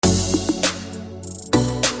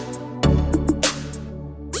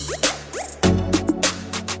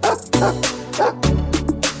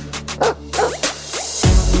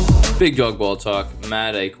Big Dog Ball Talk,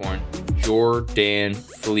 Matt Acorn, Jordan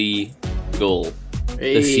Flegel,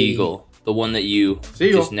 the seagull, the one that you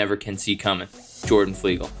just never can see coming, Jordan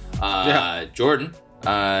Flegel. Jordan,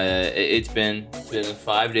 it's been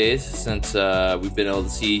 5 days since we've been able to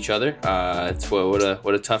see each other. It's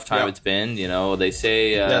what a tough time it's been. You know, they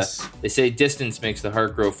say distance makes the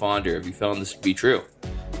heart grow fonder. Have you found this to be true?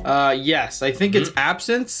 Yes, I think it's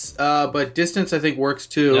absence, but distance I think works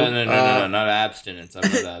too. No, not abstinence. I'm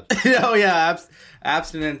not abstinent. Oh yeah,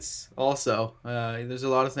 abstinence also. There's a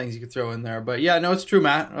lot of things you could throw in there, but yeah, no, it's true,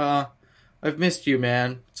 Matt. I've missed you,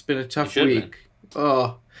 man. It's been a tough week.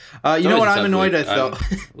 Oh, you know what I'm annoyed at though?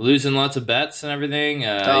 Losing lots of bets and everything.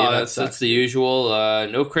 That's the usual.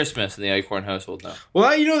 No Christmas in the Eichhorn household now. Well,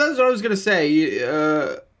 that's what I was gonna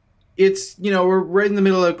say. It's, we're right in the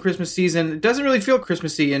middle of Christmas season. It doesn't really feel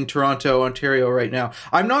Christmassy in Toronto, Ontario right now.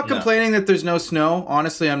 I'm not complaining that there's no snow.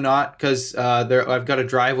 Honestly, I'm not, because I've got a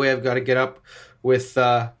driveway I've got to get up with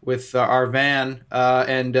our van,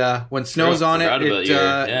 and when snow's on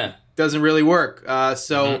it doesn't really work.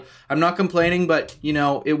 I'm not complaining, but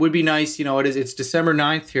it would be nice. It's December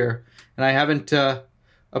 9th here, and I haven't,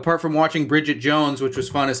 apart from watching Bridget Jones, which was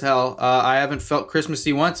fun as hell, I haven't felt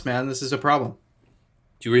Christmassy once, man. This is a problem.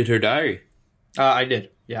 Did you read her diary? I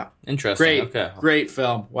did, yeah. Interesting. Great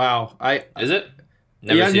film. Wow. Is it?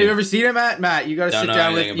 You've never seen it, Matt? Matt, you got to sit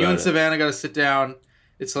down with you and Savannah. Got to sit down.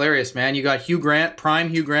 It's hilarious, man. You got Hugh Grant, prime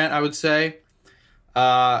Hugh Grant, I would say.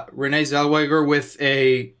 Renee Zellweger with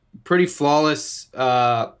a pretty flawless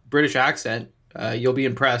British accent. You'll be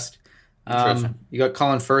impressed. You got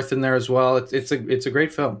Colin Firth in there as well. It's a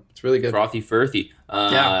great film. It's really good. Frothy Firthy.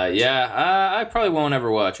 I probably won't ever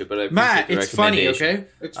watch it, but I Matt, it's funny, okay?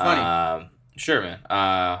 It's funny. Sure, man.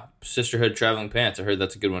 Sisterhood Traveling Pants. I heard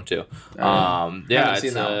that's a good one too. I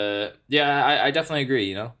definitely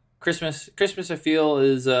agree. Christmas. I feel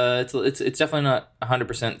is it's definitely not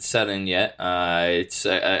 100% set in yet. It's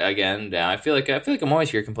again. I feel like I'm always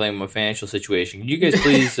here complaining about my financial situation. Can you guys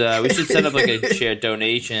please? We should set up like a shared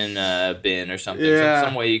donation bin or something. Yeah.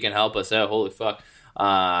 Some way you can help us out. Holy fuck.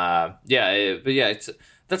 That's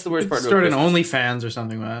the worst part. Start an OnlyFans or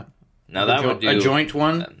something, Matt. Now that would do a joint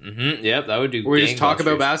one. Mm-hmm, yep, that would do. Where we just talk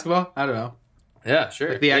about basketball. I don't know. Yeah,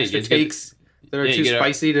 sure. Like the extra takes that are too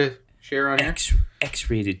spicy to share on here.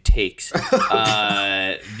 X-rated takes.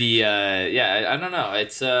 I don't know.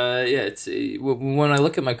 It's when I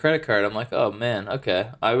look at my credit card, I'm like, oh man,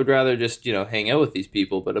 okay. I would rather just hang out with these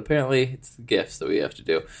people, but apparently it's the gifts that we have to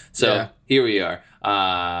do. So here we are.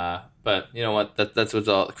 But you know what? That's what's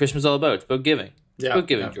all Christmas is all about. It's about giving. It's about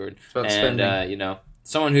giving, Jordan. It's about spending.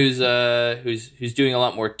 Someone who's doing a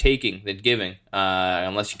lot more taking than giving,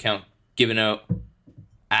 unless you count giving out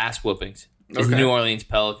ass whoopings, is the New Orleans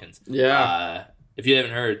Pelicans. Yeah. If you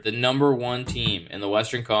haven't heard, the number one team in the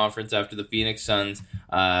Western Conference after the Phoenix Suns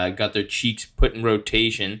got their cheeks put in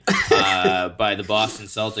rotation by the Boston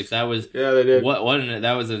Celtics. That was they did.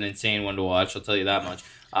 That was an insane one to watch. I'll tell you that much.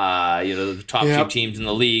 The top two teams in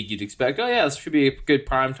the league, you'd expect, this should be a good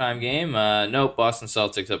primetime game. Nope, Boston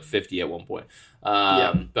Celtics up 50 at one point.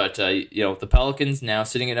 But the Pelicans now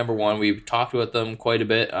sitting at number one. We've talked about them quite a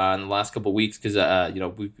bit in the last couple of weeks because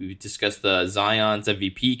we've discussed the Zion's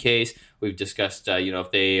MVP case. We've discussed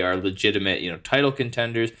if they are legitimate title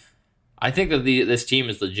contenders. I think that this team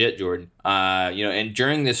is legit, Jordan. And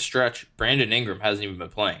during this stretch, Brandon Ingram hasn't even been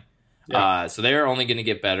playing. So they're only going to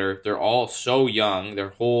get better. They're all so young. Their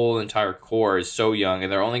whole entire core is so young,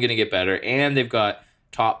 and they're only going to get better. And they've got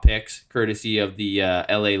top picks, courtesy of the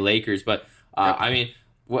LA Lakers. But I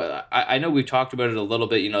know we've talked about it a little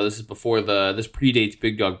bit. This is before this predates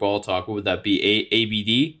Big Dog Ball Talk. What would that be?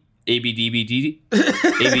 ABD? ABDBD?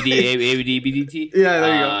 ABDBDT? Yeah,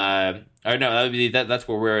 there you go. Or no, that would be that's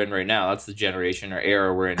where we're in right now. That's the generation or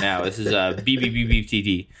era we're in now. This is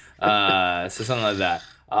BBBBTD. So something like that.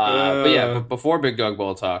 But before Big Dog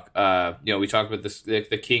Ball Talk, we talked about this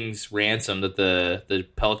the Kings ransom that the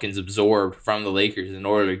Pelicans absorbed from the Lakers in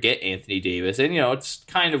order to get Anthony Davis, and it's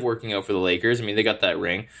kind of working out for the Lakers. I mean, they got that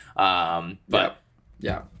ring, but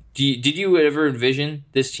did you ever envision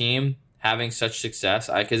this team having such success?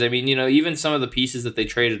 Because even some of the pieces that they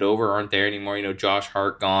traded over aren't there anymore. Josh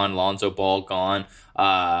Hart gone, Lonzo Ball gone,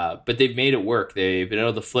 but they've made it work. They've been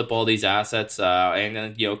able to flip all these assets and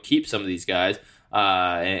then keep some of these guys.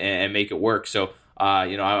 And make it work. So,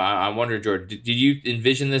 I wonder, Jordan, did you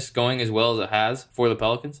envision this going as well as it has for the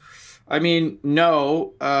Pelicans? I mean,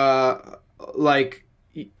 no.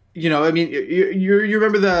 I mean, you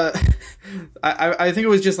remember the, I think it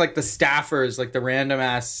was just like the staffers, like the random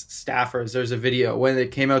ass staffers. There's a video when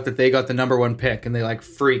it came out that they got the number 1 pick and they like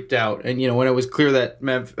freaked out. And, when it was clear that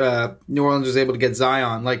New Orleans was able to get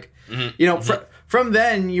Zion, like, from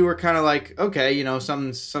then you were kind of like, okay,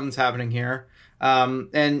 something's happening here.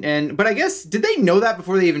 But I guess, did they know that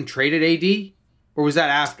before they even traded AD, or was that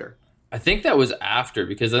after? I think that was after,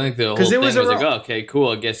 because I think the whole thing was like, oh, okay, cool.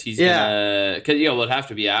 I guess he's gonna. Cause, it'd have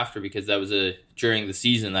to be after, because that was during the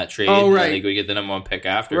season, that trade. Oh, right. And they would get the number 1 pick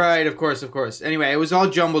after. Right, of course. Anyway, it was all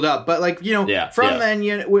jumbled up, but like then,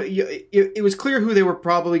 it was clear who they were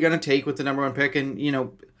probably going to take with the number 1 pick, and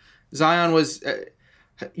Zion was.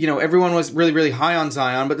 Everyone was really, really high on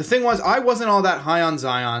Zion, but the thing was, I wasn't all that high on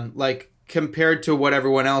Zion, like compared to what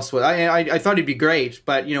everyone else was. I thought he'd be great,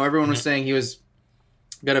 but everyone was saying he was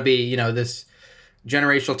going to be, this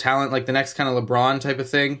generational talent, like the next kind of LeBron type of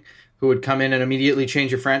thing, who would come in and immediately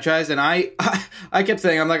change your franchise. And I kept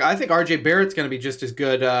saying, I think RJ Barrett's going to be just as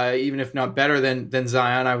good, even if not better than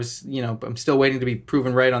Zion. I was, I'm still waiting to be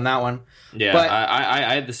proven right on that one. Yeah, but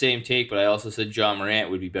I had the same take, but I also said John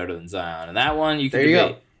Morant would be better than Zion. And that one, you can debate.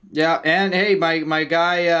 Go. Yeah, and hey, my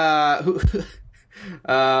guy,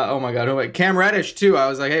 oh my God, Cam Reddish too. I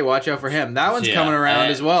was like, hey, watch out for him. That one's coming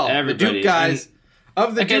around as well. Everybody. The Duke guys.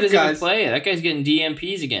 Of the Duke guys, play. That guy's getting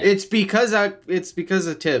DMPs again. It's because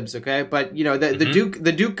of Tibbs, okay. But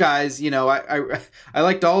the Duke guys, I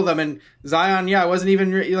liked all of them, and Zion, I wasn't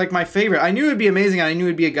even like my favorite. I knew it'd be amazing, and I knew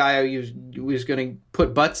it'd be a guy who was going to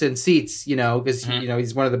put butts in seats, because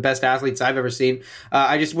he's one of the best athletes I've ever seen.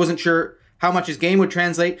 I just wasn't sure how much his game would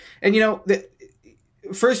translate, and the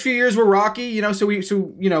first few years were rocky, so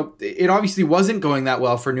it obviously wasn't going that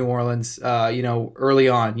well for New Orleans, early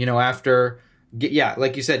on, after.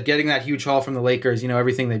 Like you said, getting that huge haul from the Lakers,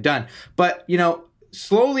 everything they've done. But,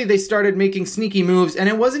 slowly they started making sneaky moves, and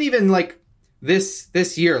it wasn't even like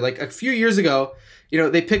this year. Like a few years ago,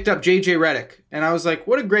 they picked up JJ Redick, and I was like,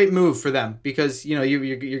 what a great move for them, because,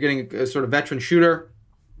 you're getting a sort of veteran shooter,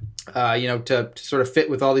 to sort of fit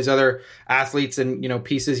with all these other athletes and,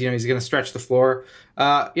 pieces. He's going to stretch the floor,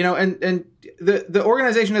 and the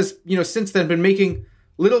organization has, since then been making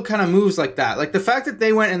little kind of moves like that. Like the fact that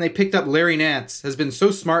they went and they picked up Larry Nance has been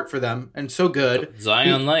so smart for them and so good.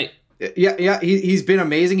 Zion Light. Yeah, he's been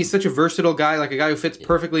amazing. He's such a versatile guy, like a guy who fits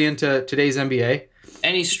perfectly into today's NBA.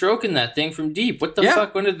 And he's stroking that thing from deep. What the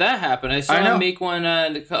fuck? When did that happen? I saw him make one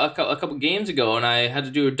a couple games ago, and I had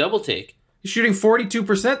to do a double take. He's shooting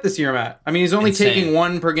 42% this year, Matt. I mean, he's only taking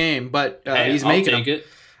one per game, but he's making them. It.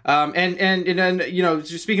 And then,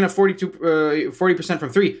 speaking of 40% from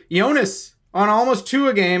three, Jonas on almost 2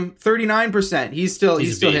 a game, 39%. He's still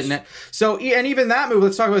hitting it. So, and even that move,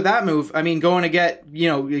 let's talk about that move. I mean, going to get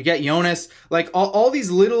Jonas, like all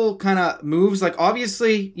these little kind of moves, like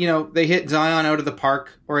obviously, they hit Zion out of the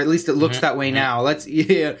park, or at least it looks that way now.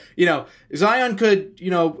 Zion could,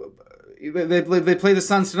 they play the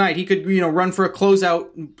Suns tonight. He could, run for a closeout,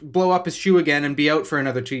 blow up his shoe again, and be out for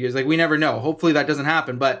another 2 years. Like, we never know. Hopefully that doesn't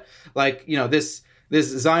happen. But this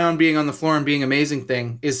Zion being on the floor and being amazing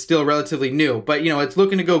thing is still relatively new. But, it's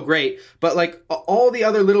looking to go great. But, like, all the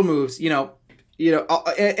other little moves, you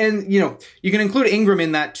can include Ingram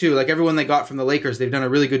in that, too. Like, everyone they got from the Lakers, they've done a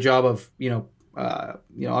really good job of,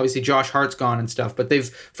 obviously Josh Hart's gone and stuff. But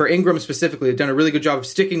for Ingram specifically, they've done a really good job of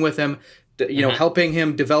sticking with him, helping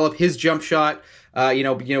him develop his jump shot,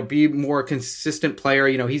 be more consistent player.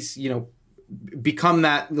 He's, become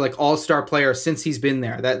that like all-star player since he's been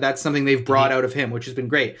there. That's something they've brought out of him, which has been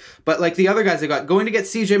great. But like the other guys they got, going to get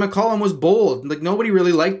CJ McCollum was bold. Like nobody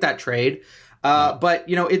really liked that trade. But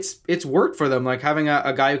it's worked for them. Like having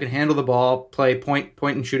a guy who can handle the ball, play point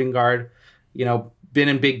and shooting guard, been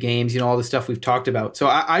in big games, all the stuff we've talked about. So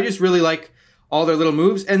I just really like all their little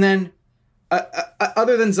moves. And then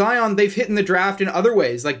other than Zion, they've hit in the draft in other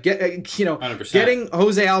ways, like getting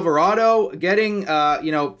Jose Alvarado, getting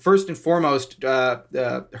first and foremost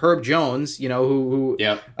Herb Jones, who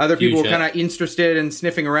other people were kind of interested in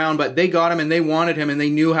sniffing around, but they got him and they wanted him and they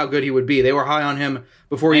knew how good he would be. They were high on him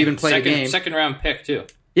before he even played a game. Second round pick too.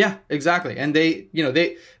 Yeah, exactly. And they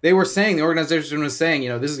were saying, the organization was saying,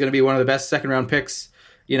 this is going to be one of the best second round picks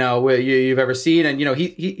you've ever seen, and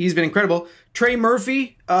he's been incredible. Trey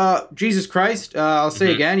Murphy, Jesus Christ, I'll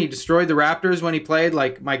say again, he destroyed the Raptors when he played.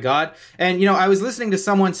 Like, my God. And I was listening to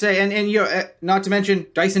someone say, and not to mention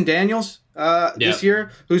Dyson Daniels this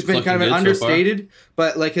year, who's been kind of an understated,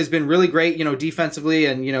 but like has been really great, defensively,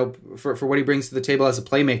 and for what he brings to the table as a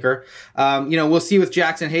playmaker. We'll see with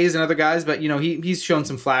Jackson Hayes and other guys, but he's shown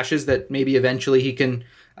some flashes that maybe eventually he can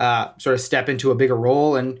sort of step into a bigger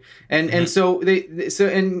role, and so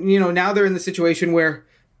now they're in the situation where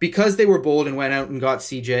because they were bold and went out and got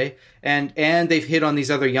CJ, and they've hit on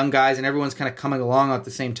these other young guys, and everyone's kind of coming along at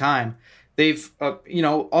the same time. They've,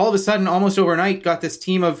 all of a sudden, almost overnight, got this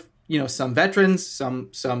team of, some veterans, some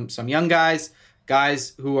young guys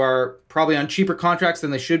who are probably on cheaper contracts than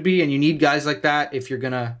they should be, and you need guys like that if you're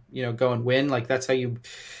gonna, go and win. Like that's how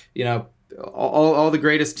all the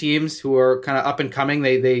greatest teams who are kind of up and coming,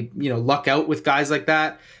 they luck out with guys like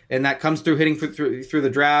that. And that comes through hitting through the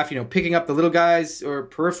draft, picking up the little guys or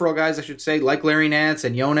peripheral guys, I should say, like Larry Nance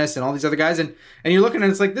and Jonas and all these other guys. And you're looking at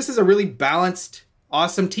it's like, this is a really balanced,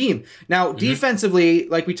 awesome team. Now, defensively,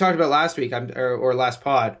 like we talked about last week or last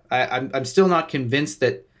pod, I'm still not convinced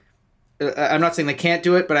that I'm not saying they can't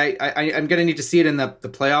do it, but I'm going to need to see it in the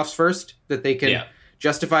playoffs first, that they can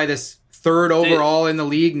justify this third overall in the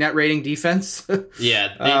league net rating defense.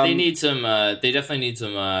 They need some. They definitely need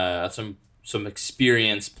some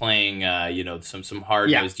experience playing. Some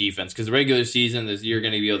hard nosed defense, because the regular season you're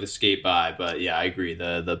going to be able to skate by. But yeah, I agree.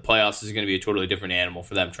 The playoffs is going to be a totally different animal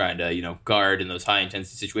for them trying to guard in those high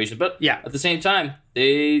intensity situations. But at the same time,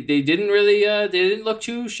 they didn't really they didn't look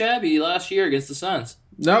too shabby last year against the Suns.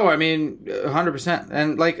 No, I mean 100%,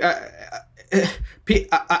 and like.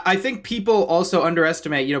 I think people also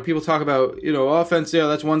underestimate, people talk about, offense,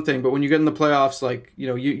 that's one thing, but when you get in the playoffs, like,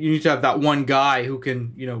 you need to have that one guy who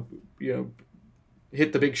can,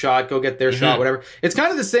 hit the big shot, go get their shot, whatever. It's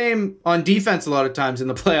kind of the same on defense a lot of times in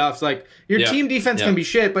the playoffs. Like, your team defense can be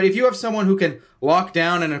shit, but if you have someone who can lock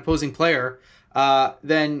down an opposing player,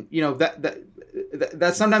 then,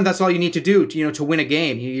 that's sometimes that's all you need to do to win a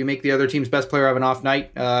game. You make the other team's best player have an off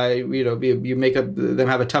night. You make them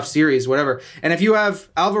have a tough series, whatever. And if you have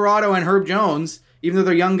Alvarado and Herb Jones, even though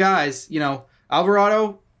they're young guys,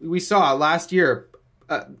 Alvarado, we saw last year,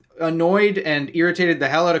 annoyed and irritated the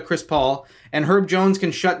hell out of Chris Paul, and Herb Jones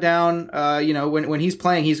can shut down. When he's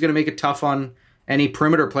playing, he's going to make it tough on any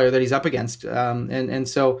perimeter player that he's up against. And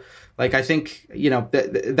so, like, I think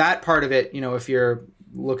that part of it, if you're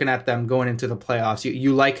looking at them going into the playoffs,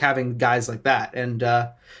 you like having guys like that. And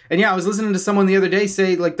I was listening to someone the other day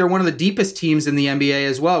say, like, they're one of the deepest teams in the NBA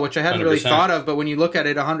as well, which I hadn't 100%. Really thought of, but when you look at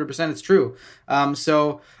it 100%, it's true.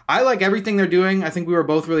 So I like everything they're doing. I think we were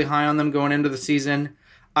both really high on them going into the season.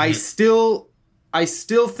 I still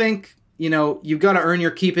think, you've got to earn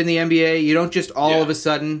your keep in the NBA. You don't just all of a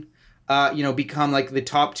sudden, become like the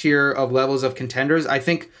top tier of levels of contenders. I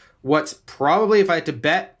think what's probably, if I had to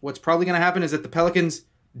bet, what's probably going to happen is that the Pelicans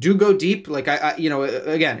do go deep. Like,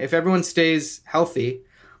 again, if everyone stays healthy,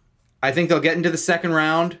 I think they'll get into the second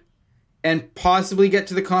round and possibly get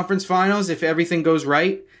to the conference finals if everything goes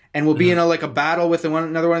right. And we'll be in a battle with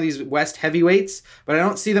another one of these West heavyweights. But I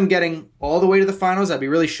don't see them getting all the way to the finals. I'd be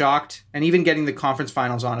really shocked. And even getting the conference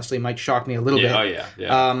finals, honestly, might shock me a little bit. Oh,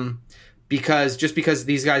 yeah. Because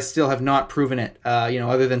these guys still have not proven it,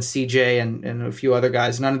 other than CJ and a few other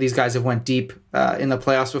guys. None of these guys have went deep in the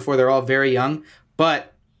playoffs before. They're all very young,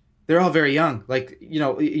 but they're all very young. Like,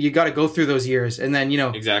 you got to go through those years. And then,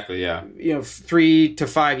 exactly, yeah. 3 to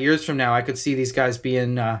 5 years from now, I could see these guys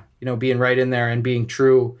being right in there and being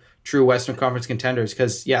true Western Conference contenders.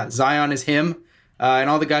 Because, Zion is him, and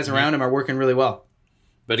all the guys around him are working really well.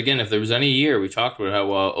 But again, if there was any year, we talked about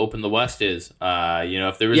how open the West is.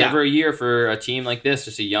 If there was ever a year for a team like this,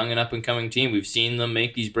 just a young and up-and-coming team, we've seen them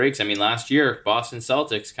make these breaks. I mean, last year, Boston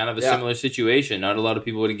Celtics, kind of a similar situation. Not a lot of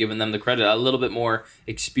people would have given them the credit. A little bit more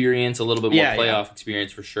experience, a little bit more playoff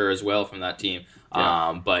experience for sure as well from that team.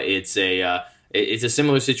 Yeah. But it's a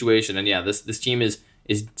similar situation. And this team is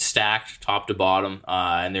stacked top to bottom,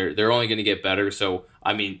 and they're only going to get better. So,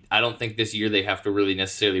 I mean, I don't think this year they have to really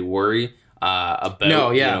necessarily worry about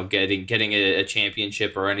getting a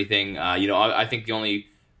championship or anything. I think the only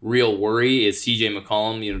real worry is CJ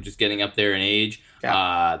McCollum, just getting up there in age.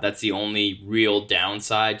 Yeah. That's the only real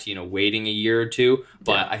downside to, waiting a year or two.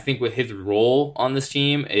 But I think with his role on this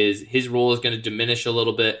team his role is going to diminish a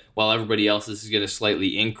little bit while everybody else's is going to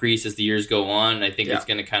slightly increase as the years go on. I think it's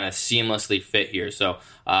going to kind of seamlessly fit here. So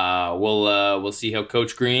we'll see how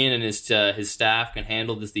Coach Green and his staff can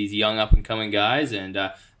handle these young up and coming guys. And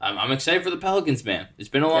I'm excited for the Pelicans, man. It's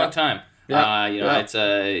been a long time.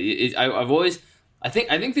 I've always. I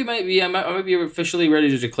think they might be. I might be officially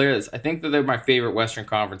ready to declare this. I think that they're my favorite Western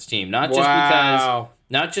Conference team. Not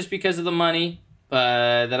just because of the money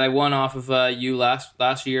that I won off of you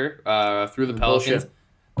last year through the Pelicans,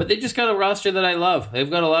 but they just got a roster that I love. They've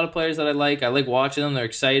got a lot of players that I like. I like watching them. They're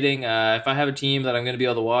exciting. If I have a team that I'm going to be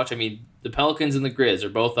able to watch, I mean, the Pelicans and the Grizz are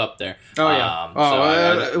both up there. Oh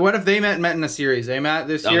yeah. What if they met in a series? They met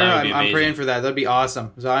this year. I'm praying for that. That'd be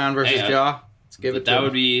awesome. Zion versus Ja. Give it.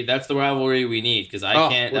 That's the rivalry we need, because I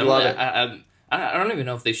can't. I don't even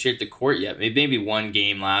know if they shaped the court yet. Maybe one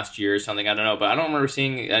game last year or something. I don't know, but I don't remember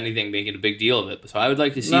seeing anything making a big deal of it. So I would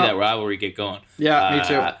like to see that rivalry get going. Yeah, me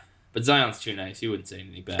too. But Zion's too nice. He wouldn't say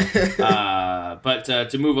anything bad. But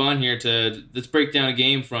to move on here, let's break down a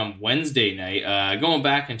game from Wednesday night. Going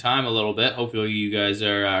back in time a little bit. Hopefully you guys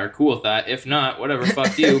are cool with that. If not, whatever,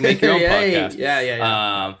 fuck you. Make your own podcast.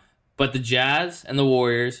 Yeah. But the Jazz and the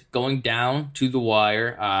Warriors going down to the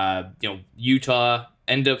wire. Utah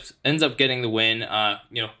ends up getting the win.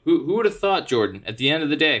 Who would have thought, Jordan, at the end of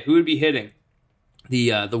the day, who would be hitting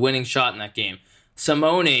the winning shot in that game?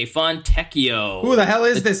 Simone Fontecchio. Who the hell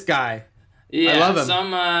is this guy? Yeah, I love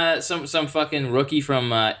him. Some fucking rookie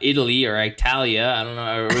from Italy or Italia. I don't know.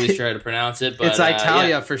 I'm really sure how to pronounce it, but it's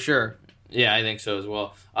Italia for sure. Yeah, I think so as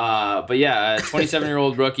well. But yeah,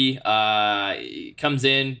 27-year-old rookie comes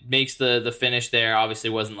in, makes the finish there.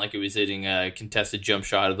 Obviously, it wasn't like it was hitting a contested jump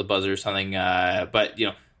shot at the buzzer or something. But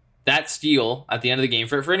that steal at the end of the game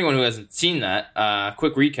for anyone who hasn't seen that.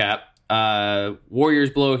 Quick recap: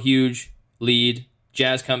 Warriors blow a huge lead.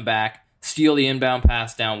 Jazz come back, steal the inbound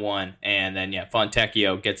pass down one, and then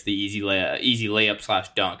Fontecchio gets the easy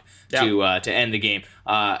layup / dunk to end the game.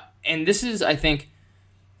 And this is, I think,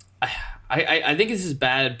 I think this is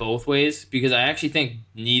bad both ways because I actually think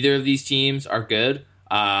neither of these teams are good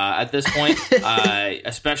at this point,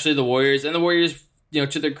 especially the Warriors. And the Warriors,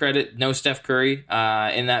 to their credit, no Steph Curry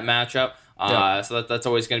in that matchup, so that's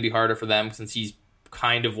always going to be harder for them since he's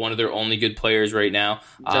kind of one of their only good players right now,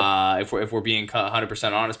 if we're being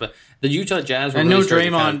 100% honest. But the Utah Jazz were and really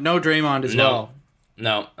no Draymond as well.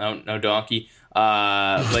 No donkey.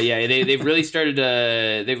 But yeah, they've really started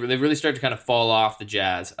to they've really started to kind of fall off the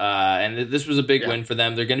Jazz. And this was a big win for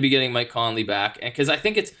them. They're going to be getting Mike Conley back, and because I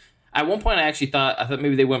think it's. At one point, I thought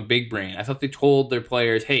maybe they went big brain. I thought they told their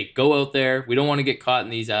players, "Hey, go out there. We don't want to get caught in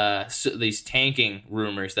these tanking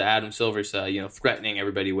rumors that Adam Silver's threatening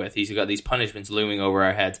everybody with. He's got these punishments looming over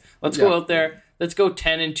our heads. Let's go out there. Let's go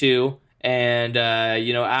 10-2, and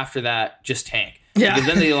after that, just tank." Yeah. Because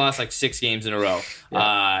then they lost like 6 games in a row,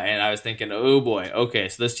 and I was thinking, oh boy, okay,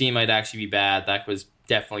 so this team might actually be bad. That was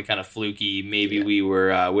definitely kind of fluky. Maybe we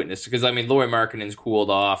were witness because Lauri Markkanen's cooled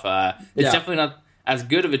off. It's definitely not as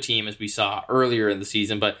good of a team as we saw earlier in the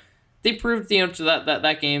season, but they proved to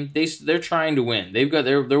that game they're trying to win.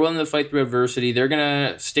 They're willing to fight through adversity. They're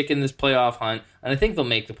gonna stick in this playoff hunt, and I think they'll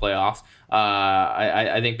make the playoffs.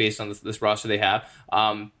 I think based on this roster they have.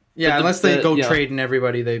 Unless they go trading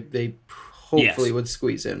everybody, they hopefully would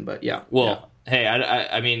squeeze in. But hey,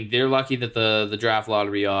 I mean, they're lucky that the draft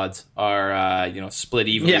lottery odds are split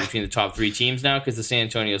evenly between the top 3 teams now because the San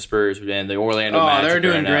Antonio Spurs and the Orlando Magic they're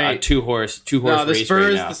doing great. A two horse race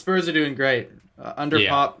right now. The Spurs are doing great.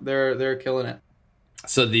 Pop, they're killing it.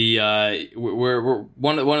 So we're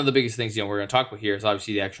one of the biggest things we're going to talk about here is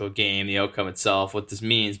obviously the actual game, the outcome itself, what this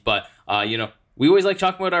means. But we always like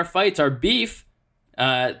talking about our fights, our beef.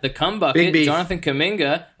 The cum bucket, Jonathan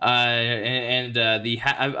Kuminga, and I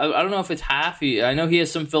don't know if it's half. I know he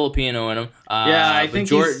has some Filipino in him. I think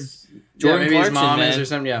Jordan maybe Clarkson, his mom is or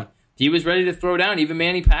something. Yeah, he was ready to throw down. Even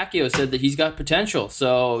Manny Pacquiao said that he's got potential.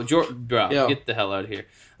 So get the hell out of here.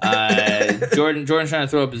 Jordan's trying to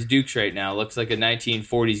throw up his dukes right now. Looks like a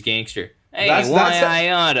 1940s gangster. Hey,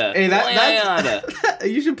 Wayada.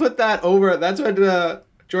 You should put that over. That's what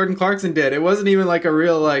Jordan Clarkson did. It wasn't even like a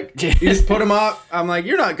real you just put him up. I'm like,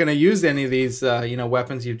 you're not going to use any of these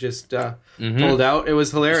weapons you just pulled out. It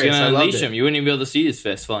was hilarious. I loved it. You wouldn't even be able to see his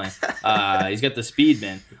fist flying. He's got the speed,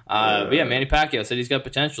 man. But yeah, Manny Pacquiao said he's got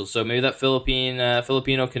potential. So maybe that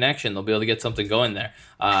Filipino connection, they'll be able to get something going there.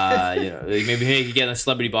 Maybe he could get in a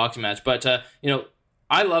celebrity boxing match. But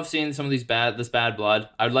I love seeing some of this bad blood.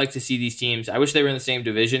 I'd like to see these teams. I wish they were in the same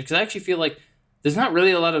division because I actually feel like there's not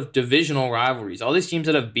really a lot of divisional rivalries. All these teams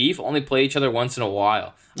that have beef only play each other once in a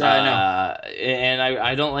while. I know. And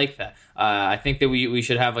I don't like that. I think that we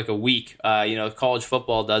should have like a week. College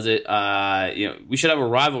football does it. We should have a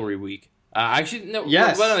rivalry week. Actually, no.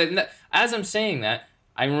 Yes. As I'm saying that,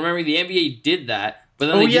 I remember the NBA did that. But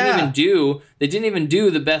then they didn't even do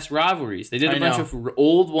the best rivalries. They did a bunch of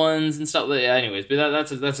old ones and stuff. Anyways, but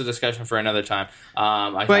that's a discussion for another time.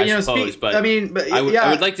 I suppose. I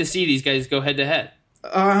would like to see these guys go head to head.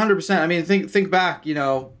 100%. I mean, think back.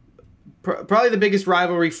 Probably the biggest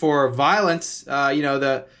rivalry for violence.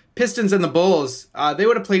 The Pistons and the Bulls. They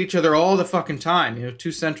would have played each other all the fucking time.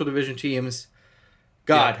 2 Central Division teams.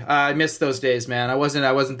 God, I miss those days, man. I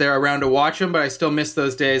wasn't there around to watch them, but I still miss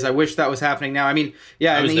those days. I wish that was happening now. I mean,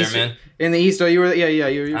 I was there, man. In the East, you were,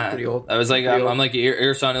 you were pretty old. I was like, I'm like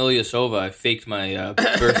Ersan Ilyasova. I faked my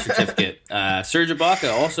birth certificate. Serge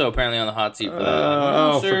Ibaka also apparently on the hot seat for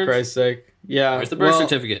that. For Christ's sake. Yeah. Where's the birth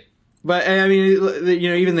certificate? But I mean,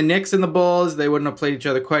 even the Knicks and the Bulls, they wouldn't have played each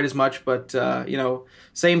other quite as much. But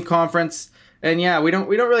same conference. And yeah, we don't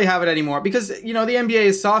really have it anymore because the NBA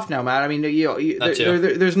is soft now, Matt. I mean,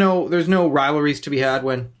 there's no rivalries to be had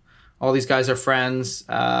when all these guys are friends.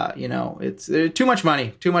 It's too much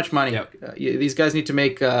money. Yep. These guys need to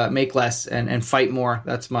make less and fight more.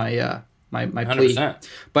 That's my my 100%. Plea.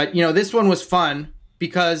 But this one was fun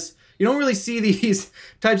because you don't really see these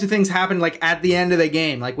types of things happen like at the end of the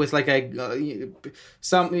game, like with like I think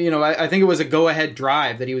it was a go ahead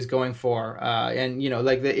drive that he was going for, and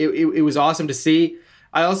it was awesome to see.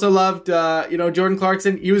 I also loved Jordan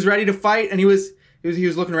Clarkson. He was ready to fight, and he was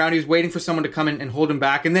looking around. He was waiting for someone to come in and hold him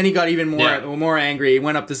back, and then he got even more angry. He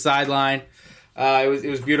went up the sideline. It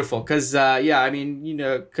was beautiful because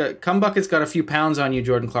Cumbucket's got a few pounds on you,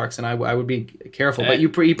 Jordan Clarkson. I would be careful, but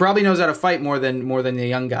he probably knows how to fight more than the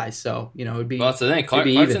young guys. So it would be. Well, that's the thing.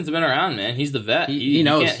 Clarkson's been around, man. He's the vet. He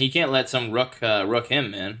knows. He can't let some rook him,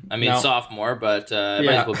 man. I mean, sophomore, but might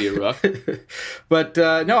as well be a rook. But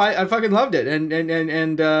no, I fucking loved it,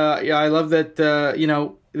 and I love that.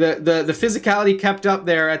 The physicality kept up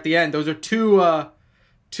there at the end. Those are two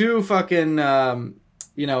fucking.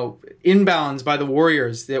 Inbounds by the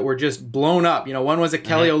Warriors that were just blown up. One was a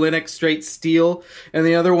Kelly Olynyk straight steal, and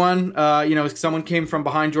the other one, someone came from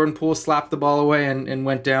behind Jordan Poole, slapped the ball away, and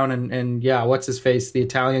went down, and what's his face? The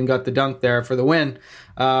Italian got the dunk there for the win.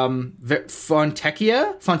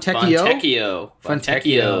 Fontecchio.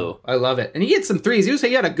 I love it, and he hit some threes.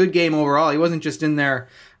 He had a good game overall. He wasn't just in there,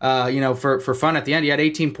 for fun at the end. He had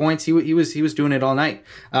 18 points. He was doing it all night.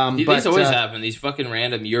 These always happen. These fucking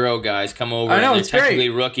random Euro guys come over. I know, and it's they're technically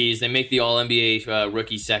great. Rookies. They make the All NBA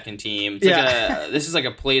rookie second team. It's this is like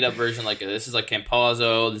a played up version. This is like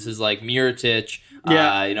Campazzo. This is like Mirotic.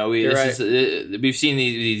 We've seen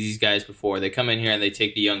these guys before. They come in here and they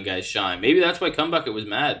take the young guys' shine. Maybe that's why Cumbucket was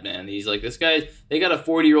mad, man. He's like, this guy, they got a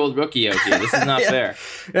 40-year-old rookie out here. This is not fair.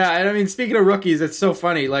 Yeah, and I mean, speaking of rookies, it's so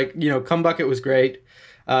funny. Like, Cumbucket was great.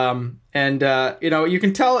 You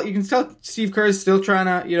can tell Steve Kerr is still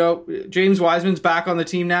trying to, James Wiseman's back on the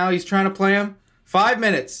team now. He's trying to play him. 5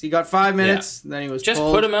 minutes. He got 5 minutes. Yeah. Then he was just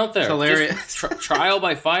pulled. Put him out there. It's hilarious. Trial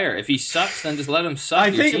by fire. If he sucks, then just let him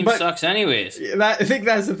suck. Your team sucks anyways. I think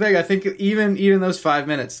that's the thing. I think even those 5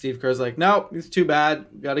 minutes, Steve Kerr's like, nope, it's too bad.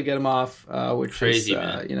 Got to get him off. Which crazy, is,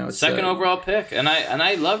 man. Second overall pick, and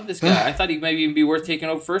I love this guy. I thought he maybe even be worth taking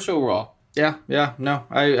over first overall. Yeah. No,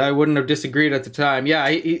 I wouldn't have disagreed at the time. Yeah,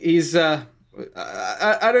 he's.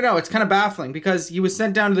 I don't know. It's kind of baffling because he was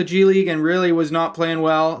sent down to the G League and really was not playing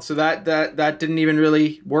well. So that didn't even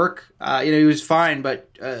really work. He was fine, but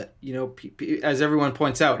as everyone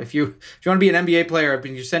points out, if you want to be an NBA player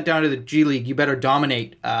and you're sent down to the G League, you better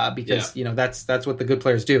dominate because that's what the good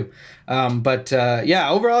players do.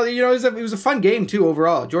 Overall, it was a fun game too.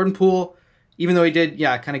 Overall, Jordan Poole, even though he did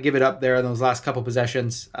kind of give it up there in those last couple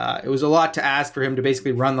possessions, it was a lot to ask for him to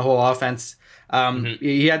basically run the whole offense.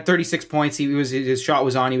 He had 36 points. His shot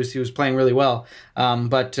was on. He was playing really well.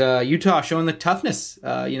 But Utah showing the toughness,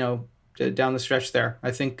 down the stretch there.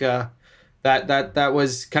 I think that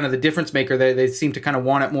was kind of the difference maker. They seemed to kind of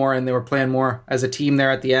want it more, and they were playing more as a team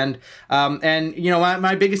there at the end.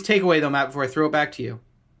 My biggest takeaway though, Matt, before I throw it back to you,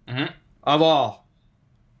 of all,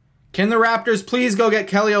 can the Raptors please go get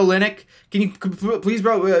Kelly Olynyk? Can you please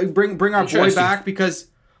bring our boy back because.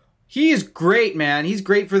 He is great, man. He's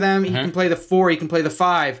great for them. He can play the 4. He can play the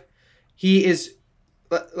 5. He is.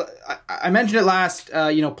 I mentioned it last,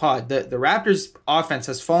 pod. The Raptors' offense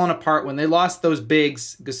has fallen apart when they lost those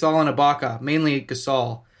bigs, Gasol and Ibaka, mainly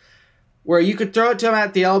Gasol, where you could throw it to him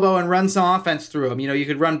at the elbow and run some offense through him. You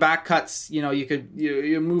could run back cuts. You could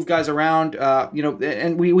move guys around.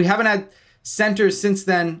 And we haven't had centers since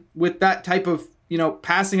then with that type of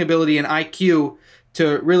passing ability and IQ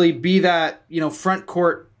to really be that front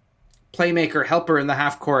court playmaker, helper in the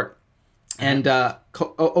half court, and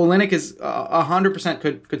Olynyk is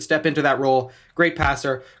 100% could step into that role. Great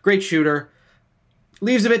passer, great shooter.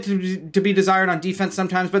 Leaves a bit to be desired on defense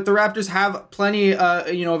sometimes, but the Raptors have plenty,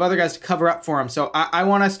 of other guys to cover up for him. So I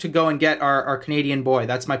want us to go and get our Canadian boy.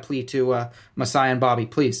 That's my plea to Masai and Bobby,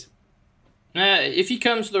 please. If he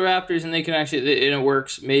comes to the Raptors and they can and it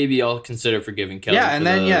works, maybe I'll consider forgiving Kelly and for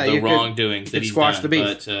then the wrongdoings that he's squash done. the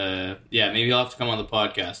beef. But maybe he'll have to come on the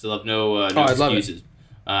podcast. He'll have no excuses.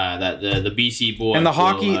 That the BC boy and the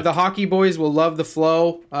hockey boys will love the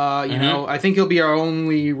flow. I think he'll be our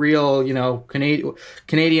only real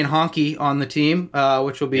Canadian honky on the team,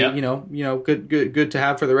 which will be good to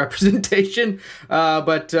have for the representation.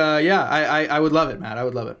 I would love it, Matt. I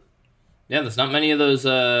would love it. Yeah, there's not many of those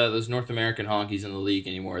North American honkies in the league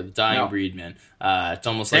anymore. The dying breed, man. It's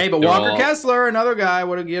almost like but Walker Kessler, another guy,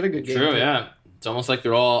 would have get a good game. True, yeah. It's almost like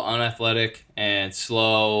they're all unathletic and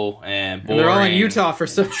slow and boring. And they're all in Utah for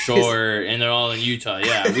some reason. And they're all in Utah.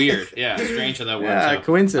 Yeah, weird. Yeah, strange how that works out. Yeah,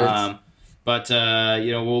 coincidence. But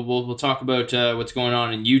we'll talk about what's going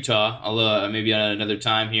on in Utah maybe on another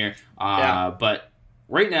time here. But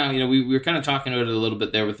right now, we were kind of talking about it a little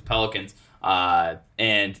bit there with the Pelicans,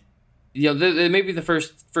 and they may be the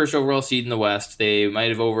first overall seed in the West. They might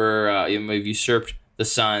have usurped the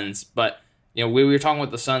Suns, but we were talking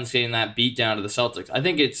about the Suns getting that beat down to the Celtics. I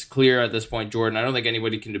think it's clear at this point, Jordan. I don't think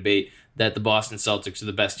anybody can debate that the Boston Celtics are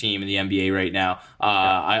the best team in the NBA right now.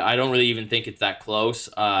 I don't really even think it's that close.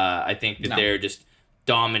 I think that they're just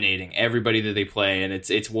dominating everybody that they play, and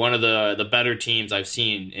it's one of the better teams I've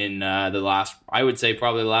seen in the last, I would say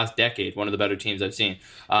probably the last decade. One of the better teams I've seen,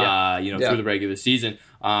 through the regular season,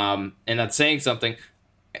 and that's saying something.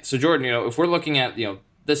 So Jordan, if we're looking at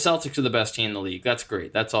the Celtics are the best team in the league, that's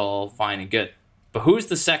great. That's all fine and good. But who's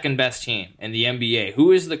the second best team in the NBA?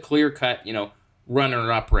 Who is the clear cut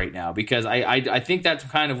runner-up right now? Because I think that's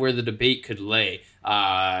kind of where the debate could lay,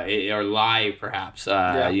 or lie, perhaps,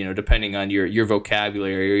 depending on your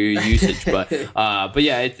vocabulary or your usage. But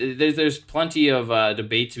yeah, there's plenty of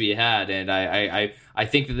debate to be had, and I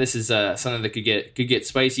think that this is something that could get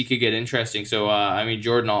spicy, could get interesting. So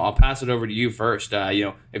Jordan, I'll pass it over to you first.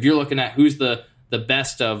 If you're looking at who's the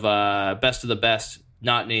best of the best,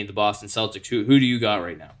 not named the Boston Celtics, who do you got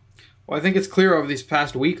right now? Well, I think it's clear over these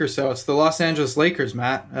past week or so. It's the Los Angeles Lakers,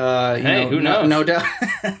 Matt. Who knows? No doubt.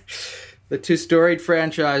 The two storied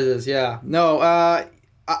franchises, yeah. No,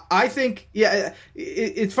 I think,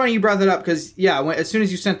 it's funny you brought that up because, as soon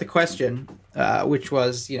as you sent the question, which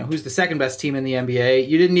was, who's the second best team in the NBA,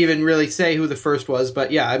 you didn't even really say who the first was,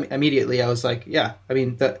 but immediately I was like,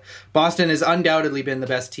 Boston has undoubtedly been the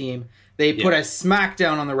best team. They put a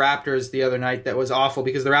smackdown on the Raptors the other night that was awful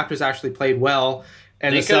because the Raptors actually played well,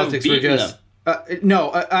 and the Celtics were just I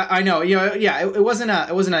know. It wasn't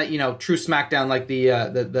a true smackdown like the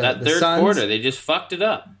third Suns. quarter. They just fucked it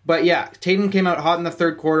up. But Tatum came out hot in the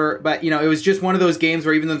third quarter. But it was just one of those games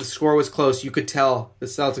where even though the score was close, you could tell the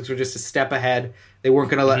Celtics were just a step ahead. They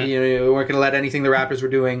weren't going to let anything the Raptors were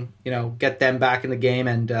doing get them back in the game.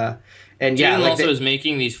 And Tatum also is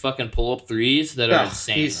making these fucking pull up threes that are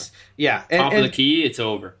insane. Top of the key, it's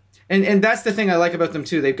over. And that's the thing I like about them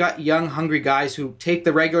too. They've got young, hungry guys who take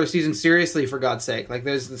the regular season seriously. For God's sake,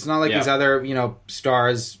 it's not like these other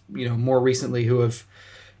stars more recently who have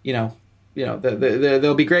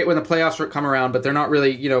they'll be great when the playoffs come around, but they're not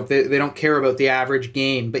really they don't care about the average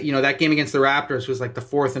game. But that game against the Raptors was like the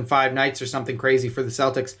 4th and 5 nights or something crazy for the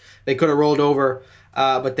Celtics. They could have rolled over,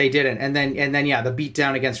 but they didn't. And then the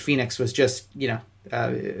beatdown against Phoenix was just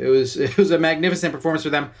it was a magnificent performance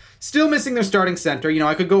for them. Still missing their starting center.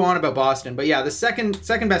 I could go on about Boston, but the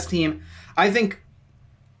second best team, I think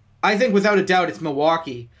without a doubt it's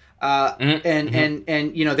Milwaukee. And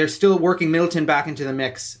they're still working Middleton back into the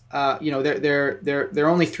mix. They're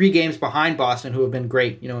only 3 games behind Boston, who have been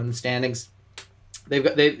great. In the standings,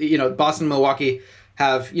 Boston and Milwaukee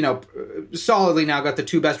have solidly now got the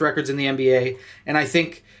 2 best records in the NBA, and I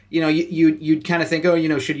think. You'd kind of think,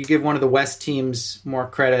 should you give one of the West teams more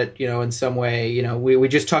credit, in some way? We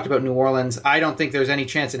just talked about New Orleans. I don't think there's any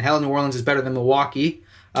chance in hell New Orleans is better than Milwaukee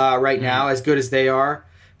right now, as good as they are.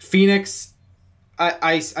 Phoenix,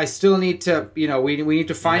 I still need to, we need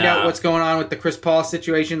to find out what's going on with the Chris Paul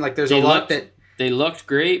situation. There's a lot that... They looked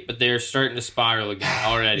great, but they're starting to spiral again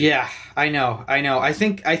already. Yeah, I know. I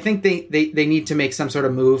think they need to make some sort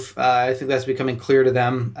of move. I think that's becoming clear to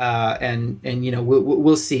them, and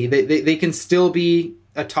we'll see. They can still be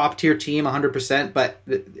a top tier team 100%, but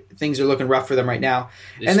things are looking rough for them right now.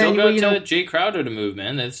 They still got Jay Crowder to move,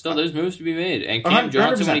 man. There's moves to be made, and Cam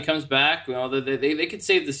Johnson 100%. When he comes back, they could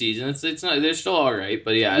save the season. It's not, they're still all right,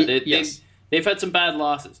 but they've had some bad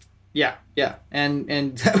losses. Yeah,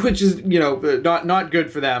 and which is not good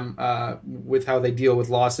for them with how they deal with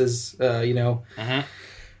losses.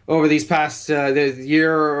 Over these past the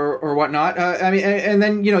year or whatnot. And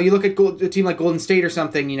then you look at a team like Golden State or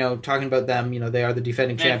something. Talking about them, they are the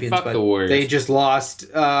defending champions, but they just lost.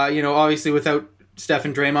 Obviously without Steph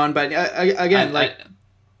and Draymond. But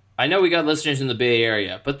I know we got listeners in the Bay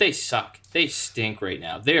Area, but they suck. They stink right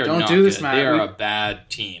now. They are Don't not do this, good. Matt. They are a bad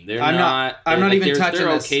team. I'm not even touching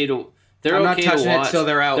they're this. okay to. They're I'm okay not touching to watch. it till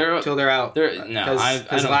they're out. No, I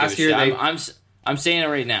don't last year I'm saying it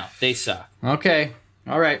right now. They suck. Okay.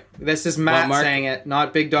 All right. This is Matt saying it,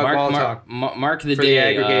 not Big Dog Ball Talk. Mark the for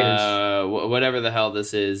day, the aggregators. whatever the hell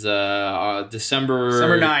this is, December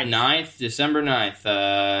 9th. December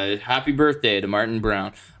 9th. Happy birthday to Martin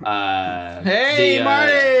Brown. Hey,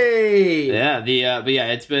 Marty! Yeah, but yeah,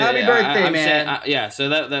 it's been... Happy birthday, man. Saying, so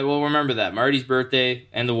that we'll remember that. Marty's birthday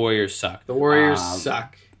and the Warriors suck. The Warriors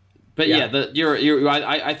suck. But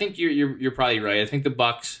I think you're probably right. I think the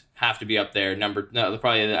Bucks have to be up there.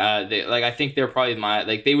 I think they're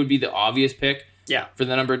probably they would be the obvious pick. Yeah. For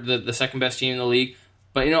the second best team in the league.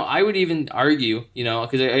 But I would even argue,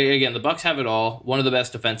 because again, the Bucks have it all. One of the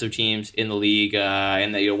best defensive teams in the league,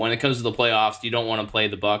 and that when it comes to the playoffs, you don't want to play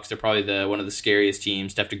the Bucks. They're probably one of the scariest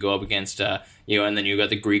teams to have to go up against. And then you got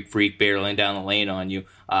the Greek Freak barreling down the lane on you.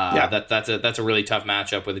 That's a really tough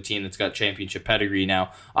matchup with a team that's got championship pedigree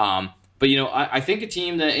now. But I think a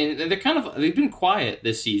team that they've been quiet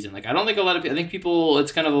this season. Like I don't think a lot of people. I think people.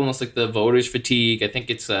 It's kind of almost like the voters fatigue. I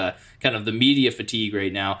think it's kind of the media fatigue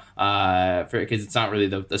right now, because it's not really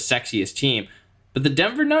the sexiest team. But the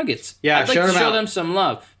Denver Nuggets, I'd like to show them some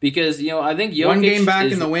love because I think Jokic one game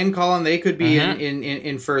back in the win column, they could be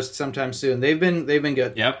in first sometime soon. They've been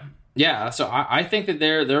good. Yep. Yeah, so I think that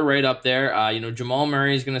they're right up there. Jamal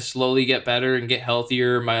Murray is going to slowly get better and get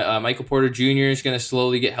healthier. Michael Porter Jr. is going to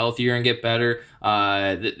slowly get healthier and get better.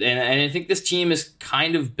 And I think this team is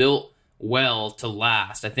kind of built well to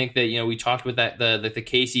last. I think that we talked about that the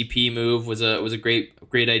KCP move was a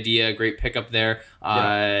great idea, a great pickup there.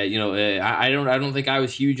 I don't think I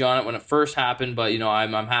was huge on it when it first happened, but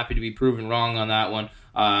I'm happy to be proven wrong on that one.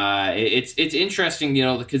 It's interesting,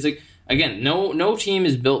 because again, no team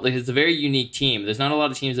is built like it's a very unique team. There's not a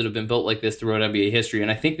lot of teams that have been built like this throughout NBA history,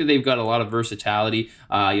 and I think that they've got a lot of versatility.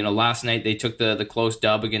 Last night they took the close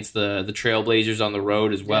dub against the Trailblazers on the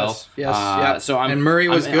road as well. Yes. So and Murray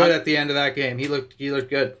was good at the end of that game. He looked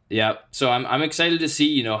good. Yeah. So I'm excited to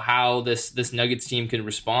see how this Nuggets team can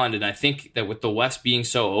respond, and I think that with the West being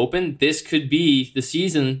so open, this could be the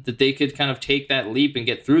season that they could kind of take that leap and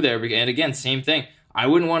get through there. And again, same thing. I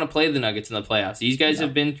wouldn't want to play the Nuggets in the playoffs. These guys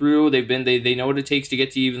have been through. They know what it takes to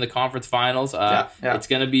get to even the conference finals. It's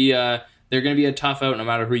gonna be they're gonna be a tough out no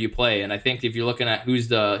matter who you play. And I think if you're looking at who's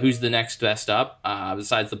the next best up,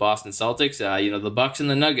 besides the Boston Celtics, the Bucks and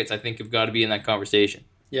the Nuggets, I think have got to be in that conversation.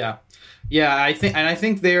 Yeah, I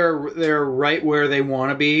think they're right where they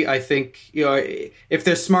want to be. I think if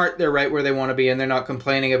they're smart, they're right where they want to be, and they're not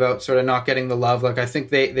complaining about sort of not getting the love. Like I think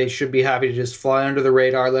they should be happy to just fly under the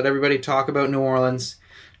radar, let everybody talk about New Orleans,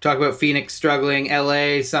 talk about Phoenix struggling,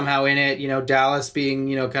 LA somehow in it, Dallas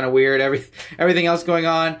being kind of weird, everything else going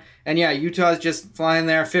on, and Utah's just flying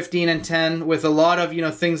there, 15-10 with a lot of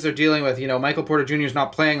things they're dealing with. Michael Porter Jr. is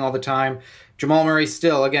not playing all the time. Jamal Murray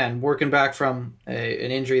still, again, working back from an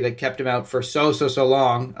injury that kept him out for so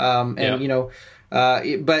long.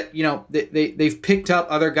 But they've picked up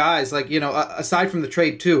other guys, like, aside from the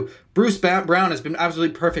trade too. Bruce Brown has been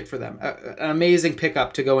absolutely perfect for them. An amazing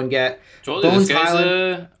pickup to go and get. This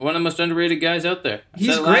guy's one of the most underrated guys out there.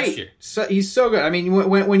 He's great. He's so good. I mean,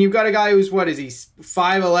 when you've got a guy who's,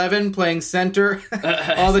 5'11", playing center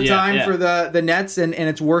all the time for the Nets, and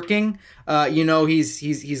it's working.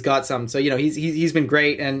 He's got some. So he's been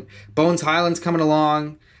great, and Bones Highland's coming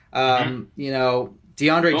along.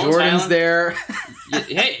 DeAndre Bones Jordan's Highland. There.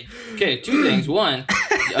 Hey, okay, two things. One,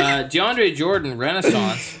 DeAndre Jordan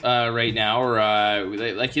renaissance right now, or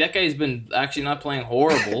that guy's been actually not playing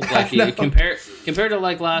horrible. Like compared to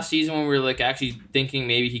like last season when we were like actually thinking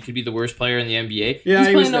maybe he could be the worst player in the NBA. Yeah,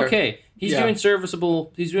 he's playing okay. He's doing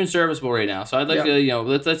serviceable. He's doing serviceable right now. So I'd like to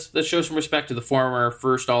let's show some respect to the former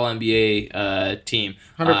first All NBA team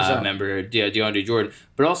 100%. member DeAndre Jordan,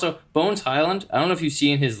 but also Bones Highland. I don't know if you've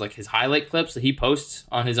seen his highlight clips that he posts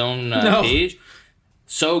on his own page.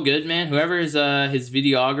 So good, man. Whoever is his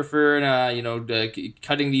videographer and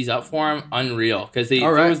cutting these up for him, unreal. Because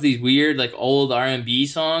there was these weird old R&B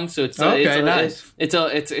songs. So it's nice. It's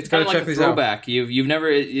kind of like a throwback. You've never.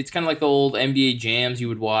 It's kind of like the old NBA jams you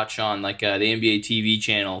would watch on the NBA TV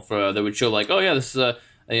channel that would show this is a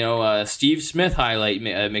Steve Smith highlight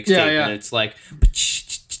mixtape, and it's like.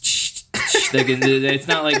 It's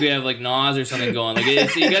not like we have Nas or something going. You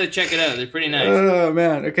got to check it out. They're pretty nice. Oh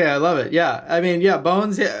man, okay, I love it. Yeah, I mean,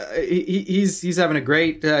 Bones. He's having a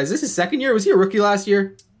great. Is this his second year? Was he a rookie last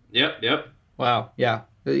year? Yep. Wow. Yeah,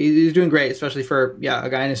 he's doing great, especially for a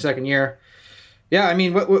guy in his second year. Yeah, I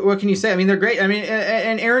mean, what can you say? I mean, they're great. I mean,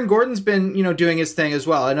 and Aaron Gordon's been doing his thing as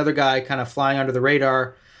well. Another guy kind of flying under the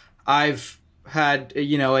radar. I've had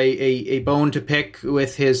a bone to pick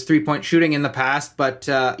with his 3-point shooting in the past, but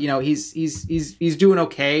he's doing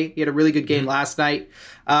okay. He had a really good game last night.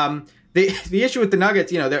 the issue with the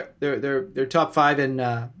Nuggets, they're top 5 in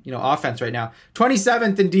offense right now,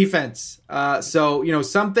 27th in defense. So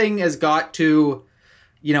something has got to,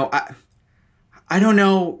 I don't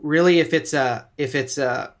know really if it's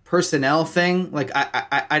a personnel thing. Like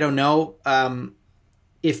I don't know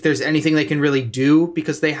if there's anything they can really do,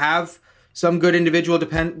 because they have some good individual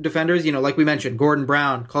defenders. Like we mentioned, Gordon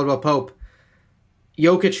Brown, Caldwell Pope,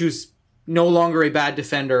 Jokic, who's no longer a bad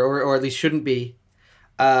defender, or at least shouldn't be.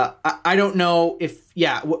 I don't know if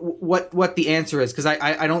what the answer is, because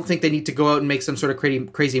I don't think they need to go out and make some sort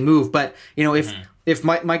of crazy move. But if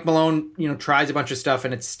Mike Malone tries a bunch of stuff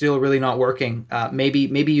and it's still really not working,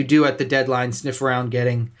 maybe you do at the deadline sniff around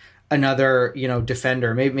getting another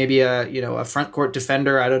defender, maybe a front court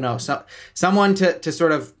defender. I don't know, someone to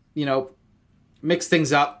sort of mix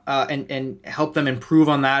things up and help them improve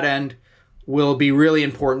on that end will be really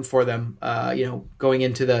important for them, going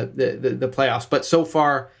into the playoffs. But so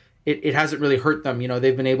far, it hasn't really hurt them.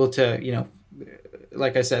 They've been able to,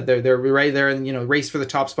 like I said, they're right there in race for the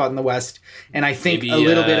top spot in the West. And I think maybe, a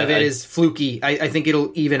little bit of it is fluky. I think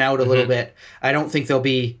it'll even out a little bit. I don't think they'll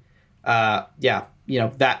be, that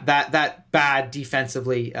bad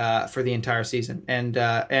defensively for the entire season. And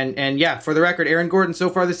for the record, Aaron Gordon so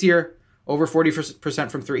far this year over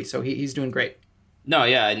 40% from 3, so he's doing great. No,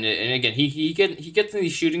 yeah, and again, he gets in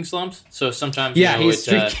these shooting slumps. So sometimes he's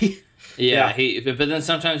streaky. But then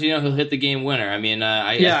sometimes he'll hit the game winner. I mean,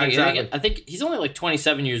 I think he's only like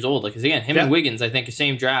 27 years old. Like, 'cause again, him and Wiggins, I think, the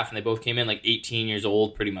same draft, and they both came in like 18 years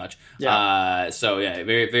old, pretty much.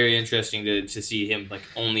 Very very interesting to see him like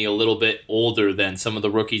only a little bit older than some of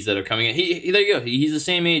the rookies that are coming in. There you go. He's the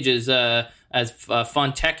same age as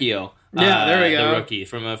Fontecchio. There we go. The rookie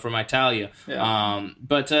from Italia. Yeah.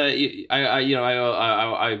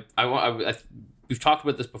 We've talked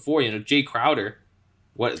about this before. Jay Crowder.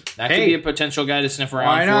 Could be a potential guy to sniff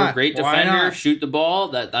around for. Great defender, shoot the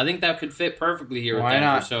ball. I think that could fit perfectly here with Denver.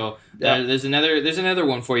 Not? So there's another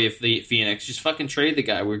one for you, Phoenix. Just fucking trade the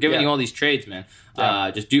guy. We're giving you all these trades, man.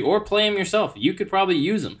 Just do, or play him yourself. You could probably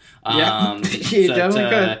use him. You definitely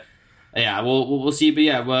could. Yeah, we'll see,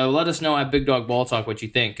 but let us know at Big Dog Ball Talk what you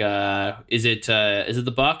think. Is it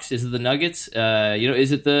the Bucks? Is it the Nuggets?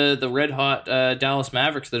 Is it the red hot Dallas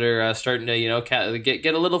Mavericks that are starting to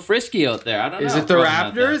get a little frisky out there? I don't know. Is it the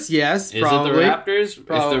Raptors? Yes, probably. Is it the Raptors?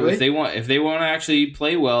 Probably. If they want to actually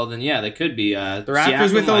play well, then they could be. The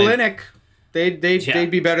Raptors with Olynyk,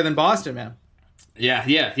 they'd be better than Boston, man. Yeah,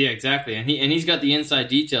 exactly. And he's got the inside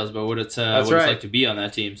details about what it's like to be on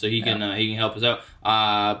that team, so he can help us out.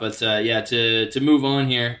 To move on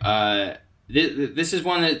here, this is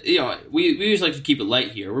one that we usually like to keep it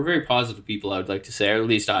light here. We're very positive people, I would like to say, or at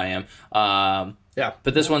least I am.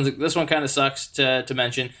 But this one kind of sucks to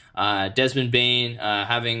mention. Desmond Bane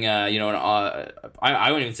having I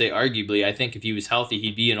wouldn't even say arguably. I think if he was healthy,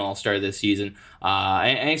 he'd be an all-star this season,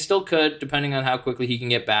 and he still could, depending on how quickly he can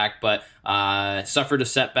get back. But suffered a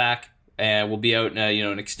setback and will be out in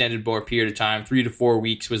an extended more period of time. 3 to 4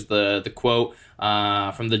 weeks was the quote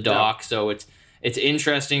from the doc. So it's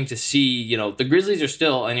interesting to see, the Grizzlies are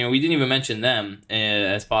still, and we didn't even mention them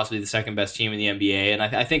as possibly the second best team in the NBA, and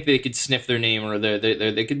I think they could sniff their name, or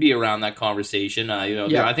they could be around that conversation.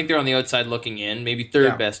 I think they're on the outside looking in, maybe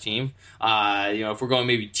third best team. If we're going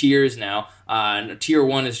maybe tiers now, tier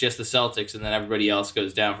 1 is just the Celtics, and then everybody else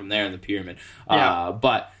goes down from there in the pyramid.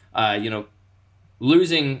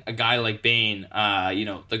 Losing a guy like Bane,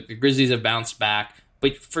 the Grizzlies have bounced back,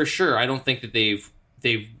 but for sure, I don't think that they've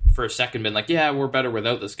for a second been like, we're better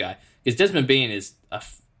without this guy. Because Desmond Bane is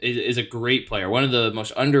a great player, one of the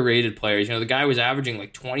most underrated players. The guy was averaging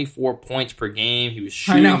like 24 points per game. He was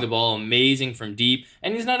shooting the ball amazing from deep,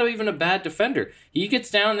 and he's not even a bad defender. He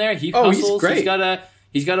gets down there, he hustles. He's great.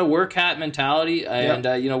 He's got a work hat mentality, and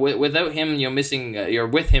without him, missing, or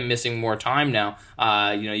with him missing more time now,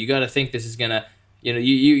 you got to think this is gonna,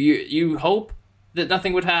 you hope that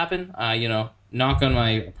nothing would happen. Knock on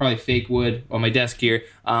my probably fake wood on my desk here.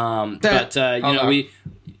 We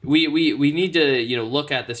need to look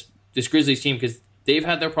at this Grizzlies team, because they've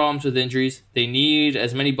had their problems with injuries. They need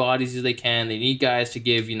as many bodies as they can. They need guys to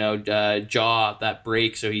give Jaw that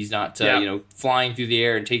break, so he's not flying through the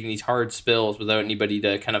air and taking these hard spills without anybody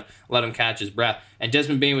to kind of let him catch his breath. And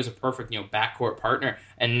Desmond Bane was a perfect backcourt partner,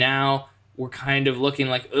 and now we're kind of looking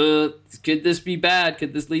like, could this be bad?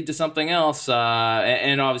 Could this lead to something else?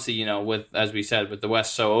 And obviously, with, as we said, with the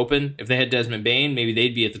West so open, if they had Desmond Bane, maybe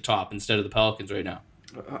they'd be at the top instead of the Pelicans right now.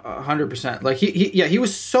 100%. Like he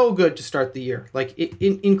was so good to start the year, like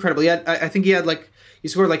incredibly. I think he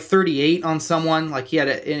scored like 38 on someone. Like he had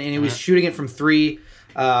and he was shooting it from 3.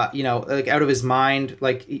 like out of his mind.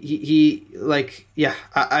 Like he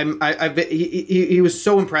he was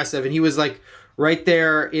so impressive, and he was like right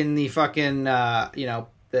there in the fucking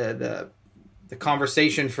the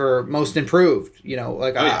conversation for most improved.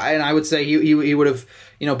 I would say he would have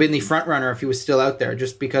been the front runner if he was still out there,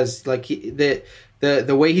 just because like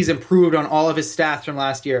the way he's improved on all of his stats from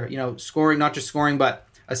last year. Scoring, not just scoring, but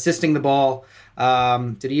assisting the ball.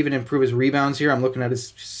 Did he even improve his rebounds here? I'm looking at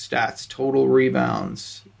his stats. Total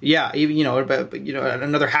rebounds. Yeah, even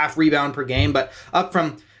another half rebound per game, but up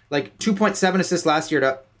from like 2.7 assists last year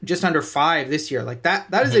to just under 5 this year. Like that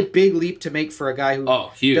is a big leap to make for a guy who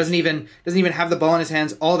doesn't even have the ball in his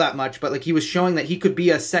hands all that much, but like he was showing that he could be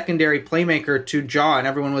a secondary playmaker to Ja, and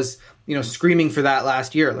everyone was, screaming for that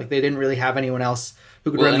last year. Like they didn't really have anyone else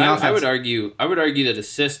who could run the offense. I would argue that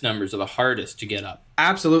assist numbers are the hardest to get up.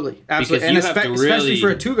 Absolutely. And especially for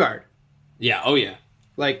a 2-guard. Yeah. Oh yeah.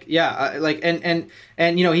 Like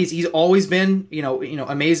he's always been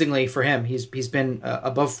amazingly for him he's been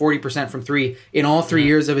above 40% from 3 in all 3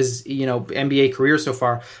 years of his NBA career so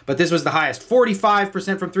far, but this was the highest,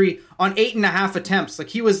 45% from 3 on 8.5 attempts. Like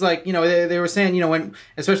he was like they were saying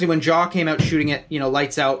especially when Ja came out shooting it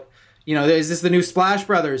lights out, is this the new Splash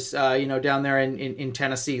Brothers down there in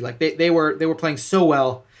Tennessee. Like they were playing so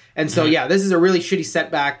well. And so, this is a really shitty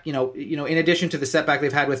setback. In addition to the setback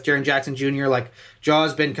they've had with Jaren Jackson Jr., like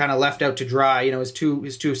Ja's been kind of left out to dry. His two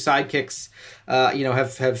sidekicks,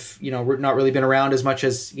 have not really been around as much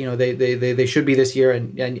as they should be this year.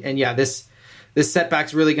 And this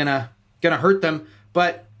setback's really gonna hurt them.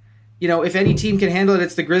 But if any team can handle it,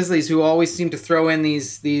 it's the Grizzlies, who always seem to throw in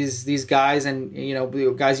these guys and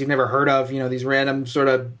guys you've never heard of. These random sort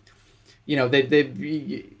of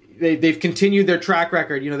They've continued their track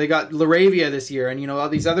record. They got Laravia this year, and all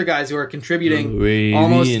these other guys who are contributing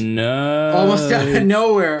almost out of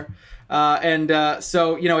nowhere.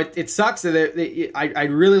 So it sucks that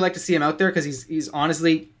I'd really like to see him out there, because he's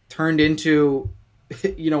honestly turned into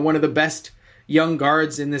one of the best young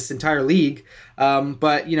guards in this entire league.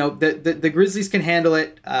 But the Grizzlies can handle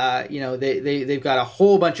it. They've got a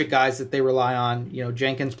whole bunch of guys that they rely on.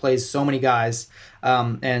 Jenkins plays so many guys.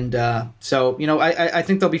 So I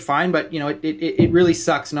think they'll be fine, but it really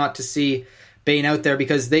sucks not to see Bane out there,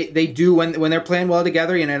 because they do when they're playing well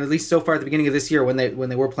together, and at least so far at the beginning of this year when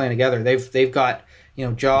they were playing together, they've got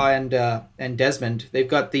Ja and Desmond. They've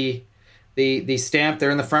got the stamp.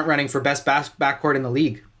 They're in the front running for best backcourt in the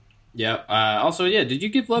league. Yeah. Also, did you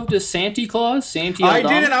give love to Santy Claus? Santy. I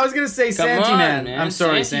didn't. I was gonna say Santy Man. I'm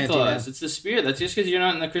sorry, Santy Claus. It's the spirit. That's just because you're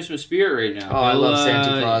not in the Christmas spirit right now. Oh, I love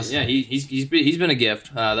Santy Claus. Yeah, he's been a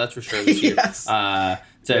gift. That's for sure this year. Yes.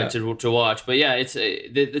 To watch. But yeah, it's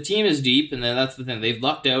the team is deep, and then that's the thing. They've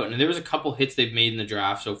lucked out, and there was a couple hits they've made in the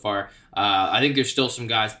draft so far. I think there's still some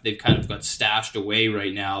guys that they've kind of got stashed away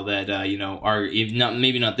right now that are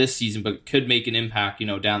maybe not this season, but could make an impact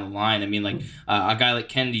down the line. I mean, like a guy like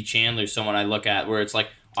Kennedy Chandler is someone I look at where it's like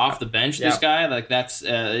off the bench. This guy, like, that's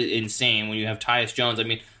insane. When you have Tyus Jones, I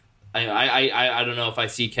mean, I don't know if I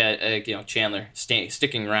see Chandler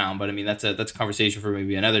sticking around, but I mean that's a conversation for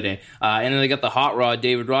maybe another day. And then they got the hot rod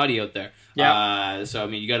David Roddy out there. Yeah. So I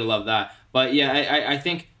mean you got to love that. But yeah, I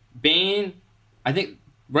think Bane. I think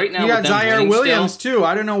right now you got Zaire Williams too.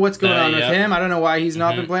 I don't know what's going on with him. I don't know why he's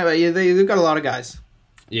not been playing. But they've got a lot of guys.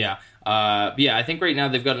 Yeah. I think right now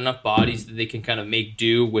they've got enough bodies that they can kind of make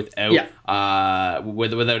do without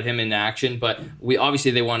him in action. But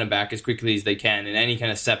they want him back as quickly as they can, and any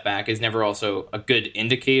kind of setback is never also a good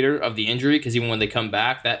indicator of the injury, because even when they come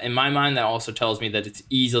back, that in my mind that also tells me that it's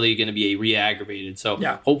easily going to be a re-aggravated. So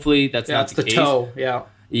hopefully that's not the case. Toe. Yeah.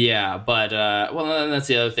 Yeah, but that's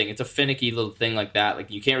the other thing. It's a finicky little thing like that. Like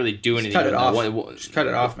you can't really do anything. Just cut it off. Just cut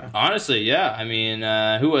it off, man. Honestly, yeah. I mean,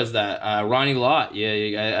 who was that? Ronnie Lott.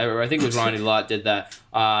 Yeah, I think it was Ronnie Lott did that.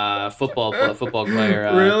 Football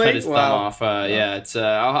player. Really? Cut his thumb off. Yeah, it's.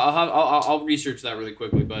 I'll research that really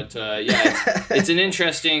quickly, but it's an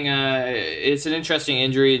interesting. It's an interesting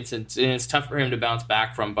injury. It's tough for him to bounce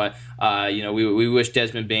back from. But we wish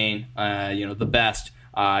Desmond Bane the best.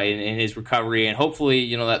 In his recovery, and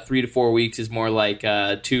hopefully that 3 to 4 weeks is more like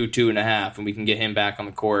 2.5, and we can get him back on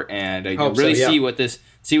the court and really see what this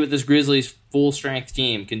Grizzlies full strength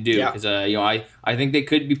team can do, because I think they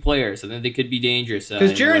could be players. I think they could be dangerous.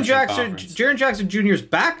 Because Jaren Jackson Jr. is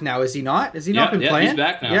back now, is he not? Has he not been playing? He's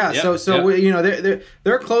back now. Yeah,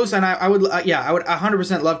 they're close, and I would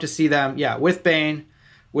 100% love to see them. Yeah, with Bane,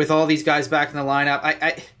 with all these guys back in the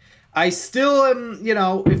lineup. I still am,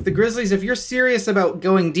 if the Grizzlies, if you're serious about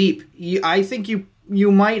going deep, I think you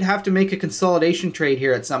you might have to make a consolidation trade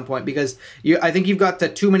here at some point because I think you've got the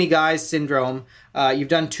too many guys syndrome. You've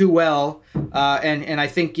done too well, and I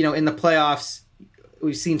think in the playoffs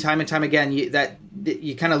we've seen time and time again that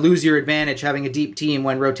you kind of lose your advantage having a deep team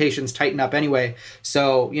when rotations tighten up anyway.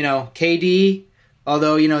 So KD.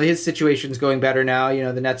 Although, his situation's going better now.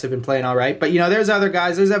 The Nets have been playing all right. But, there's other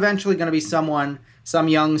guys. There's eventually going to be some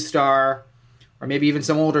young star, or maybe even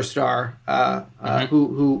some older star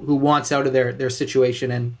who wants out of their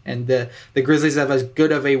situation. And the Grizzlies have as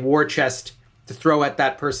good of a war chest to throw at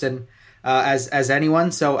that person as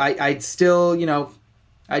anyone. So I'd still,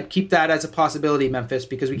 I'd keep that as a possibility, Memphis,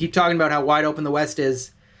 because we keep talking about how wide open the West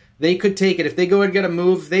is. They could take it. If they go and get a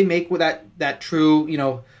move, they make with that true,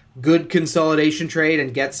 good consolidation trade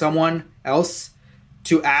and get someone else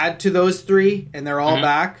to add to those three, and they're all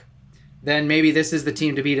back, then maybe this is the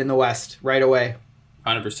team to beat in the West right away.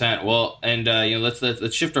 100%. Well, and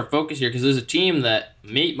let's shift our focus here because there's a team that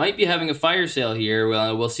might be having a fire sale here.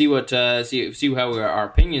 Well, we'll see what see how our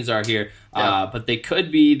opinions are here. Yeah. But they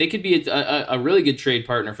could be a really good trade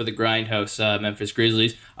partner for the Grindhouse Memphis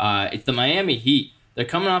Grizzlies. It's the Miami Heat. They're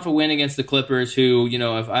coming off a win against the Clippers, who,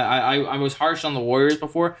 if I was harsh on the Warriors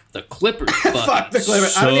before, the Clippers fuck the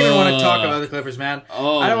Clippers. I don't even want to talk about the Clippers, man.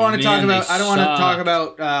 I don't want to talk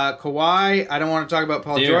about Kawhi. I don't want to talk about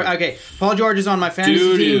Paul George. Okay, Paul George is on my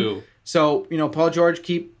fantasy team. So, Paul George,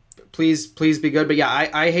 please be good. But yeah,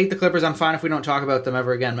 I hate the Clippers. I'm fine if we don't talk about them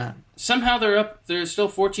ever again, man. Somehow they're up. They're still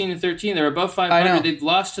 14-13. They're above 500. They've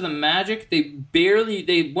lost to the Magic.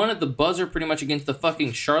 They won at the buzzer pretty much against the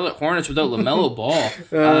fucking Charlotte Hornets without LaMelo Ball.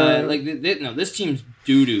 This team's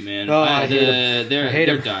doo-doo, man.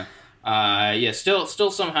 They're done. Still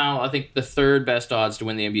somehow I think the third best odds to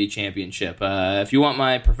win the NBA championship. If you want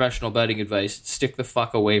my professional betting advice, stick the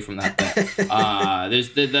fuck away from that bet. There's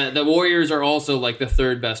the Warriors are also like the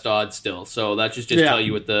third best odds still. So that just tell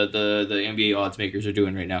you what the NBA odds makers are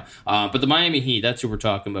doing right now. But the Miami Heat, that's who we're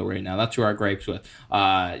talking about right now. That's who our gripes with.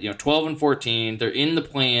 12-14. They're in the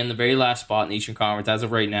play-in, the very last spot in the Eastern Conference as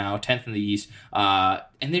of right now, 10th in the East.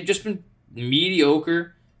 And they've just been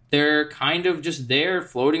mediocre. They're kind of just there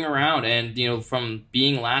floating around. And, from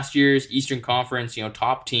being last year's Eastern Conference,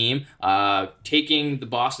 top team, taking the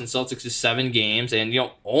Boston Celtics to 7 games and,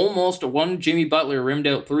 almost one Jimmy Butler rimmed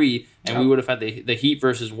out 3. And we would have had the Heat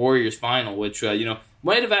versus Warriors final, which,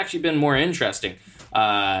 might have actually been more interesting than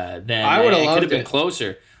I would have loved it. Could have been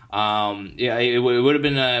closer. It would have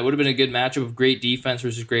been a good matchup of great defense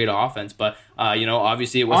versus great offense, but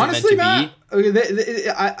obviously it wasn't honestly, meant to be.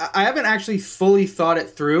 I haven't actually fully thought it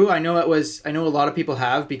through. I know a lot of people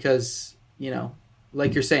have because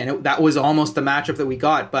like you're saying, that was almost the matchup that we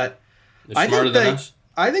got. But I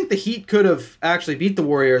think the Heat could have actually beat the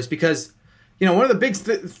Warriors because one of the big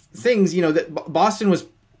things that Boston was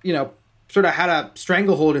sort of had a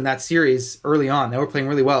stranglehold in that series early on. They were playing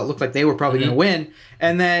really well. It looked like they were probably going to win.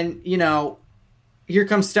 And then, here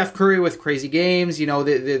comes Steph Curry with crazy games.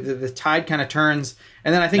 The tide kind of turns.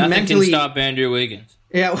 And then I think nothing mentally... can stop Andrew Wiggins.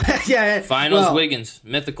 Yeah. Finals Wiggins,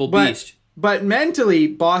 mythical beast. But mentally,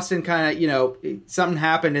 Boston kind of, something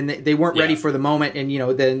happened and they weren't ready for the moment. And,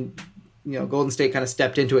 then, Golden State kind of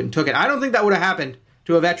stepped into it and took it. I don't think that would have happened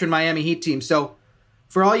to a veteran Miami Heat team. So...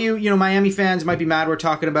 for all you, Miami fans might be mad we're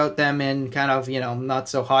talking about them in kind of, not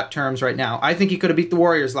so hot terms right now. I think he could have beat the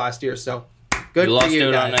Warriors last year, so good for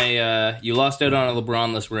you guys. You lost out on a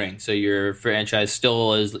LeBron-less ring, so your franchise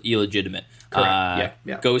still is illegitimate. Correct.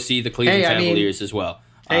 Yeah. Go see the Cleveland Cavaliers as well.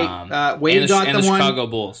 Wade got them one. Chicago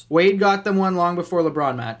Bulls. Wade got them one long before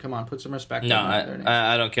LeBron, Matt. Come on, put some respect. No,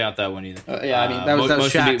 I don't count that one either. That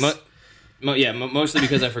was Shaq's. Mostly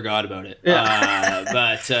because I forgot about it. That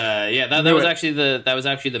was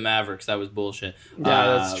actually the Mavericks. That was bullshit.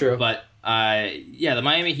 Yeah, that's true. But the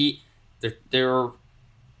Miami Heat, they're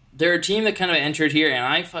a team that kind of entered here, and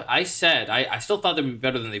I said I still thought they'd be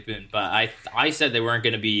better than they've been, but I said they weren't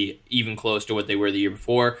going to be even close to what they were the year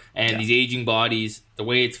before. And these aging bodies, the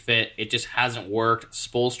way it's fit, it just hasn't worked.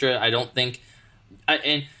 Spoelstra,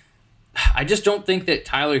 I just don't think that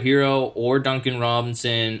Tyler Hero or Duncan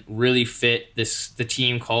Robinson really fit the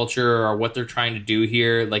team culture or what they're trying to do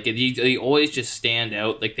here. Like they always just stand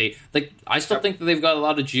out. I still think that they've got a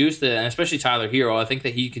lot of juice, and especially Tyler Hero. I think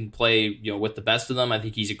that he can play with the best of them. I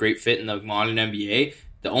think he's a great fit in the modern NBA.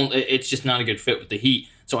 It's just not a good fit with the Heat.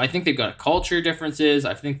 So I think they've got culture differences.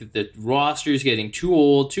 I think that the roster is getting too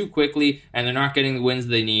old too quickly, and they're not getting the wins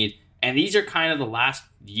they need. And these are kind of the last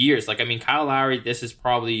years. Kyle Lowry, this is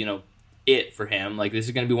probably it for him. This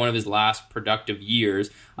is going to be one of his last productive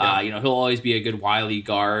years. He'll always be a good wily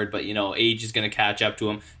guard, but age is going to catch up to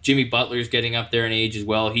him. Jimmy Butler's getting up there in age as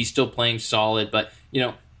well. He's still playing solid, but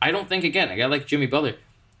I don't think, again, a guy like Jimmy Butler,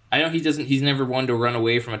 I know he's never one to run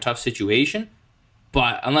away from a tough situation,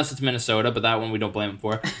 but unless it's Minnesota, but that one we don't blame him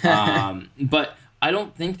for. But I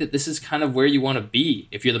don't think that this is kind of where you want to be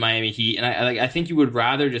if you're the Miami Heat. And I think you would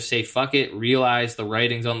rather just say, fuck it, realize the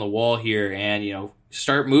writing's on the wall here, and,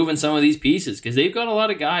 start moving some of these pieces, because they've got a lot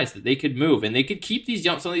of guys that they could move, and they could keep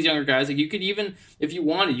some of these younger guys. Like, you could even, if you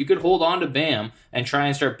wanted, you could hold on to Bam and try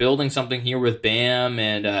and start building something here with Bam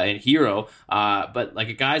and Hero. But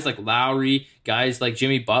like guys like Lowry, guys like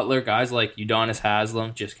Jimmy Butler, guys like Udonis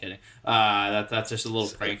Haslem. Just kidding. That's just a little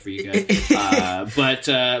prank for you guys. But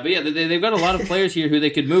yeah, they've got a lot of players here who they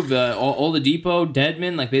could move. Oladipo,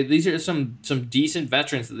 Dedmon, like these are some decent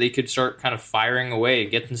veterans that they could start kind of firing away,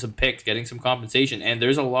 getting some picks, getting some compensation. And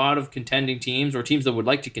there's a lot of contending teams or teams that would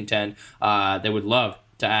like to contend that would love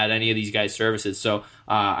to add any of these guys' services. So,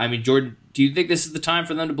 Jordan, do you think this is the time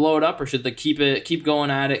for them to blow it up, or should they keep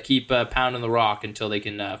going at it, keep pounding the rock until they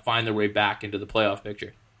can find their way back into the playoff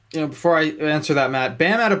picture? Before I answer that, Matt,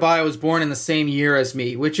 Bam Adebayo was born in the same year as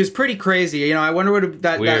me, which is pretty crazy. I wonder what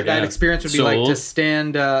that experience would be like to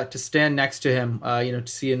stand next to him. To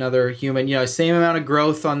see another human. Same amount of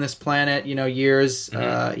growth on this planet. Years.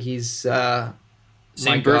 Mm-hmm. He's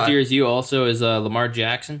same birth year as you. Also, is Lamar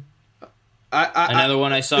Jackson. Another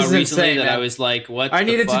one I saw recently insane, that man. I was like, "What?" I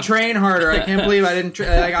needed to train harder. I can't believe I didn't.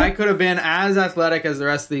 I could have been as athletic as the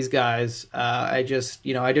rest of these guys. I just,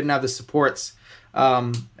 I didn't have the supports.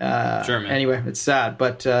 Sure, man. Anyway, it's sad,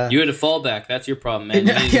 but you had a fallback. That's your problem, man.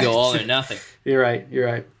 You need to go all or nothing. You're right.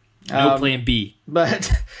 No plan B.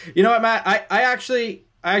 But you know what, Matt? I actually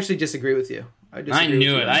disagree with you. I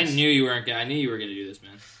knew it. I knew you weren't. I knew you were going to do this,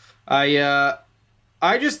 man.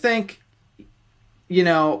 I just think,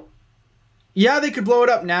 yeah, they could blow it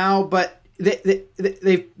up now, but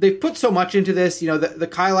they've put so much into this. The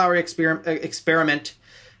Kyle Lowry experiment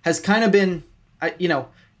has kind of been,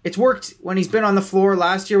 it's worked when he's been on the floor.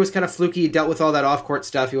 Last year was kind of fluky. He dealt with all that off-court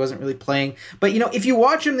stuff. He wasn't really playing. But, if you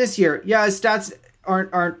watch him this year, yeah, his stats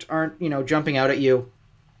aren't jumping out at you.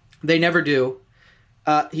 They never do.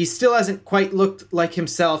 He still hasn't quite looked like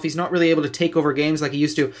himself. He's not really able to take over games like he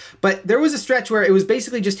used to. But there was a stretch where it was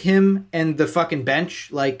basically just him and the fucking bench.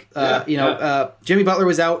 Jimmy Butler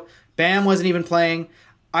was out. Bam wasn't even playing.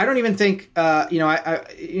 I don't even think,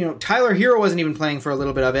 Tyler Hero wasn't even playing for a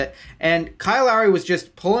little bit of it. And Kyle Lowry was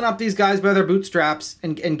just pulling up these guys by their bootstraps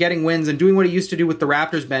and getting wins and doing what he used to do with the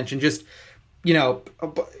Raptors bench and just,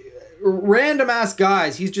 random ass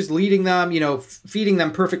guys. He's just leading them, feeding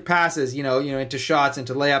them perfect passes, into shots,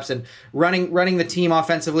 into layups, and running the team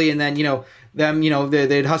offensively. And then,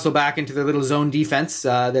 they'd hustle back into their little zone defense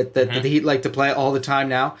that the Heat like to play all the time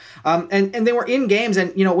now. And they were in games,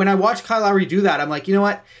 and when I watch Kyle Lowry do that, I'm like, you know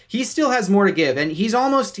what? He still has more to give, and he's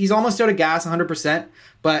almost out of gas 100%,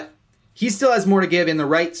 but he still has more to give in the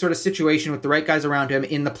right sort of situation with the right guys around him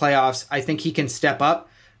in the playoffs. I think he can step up.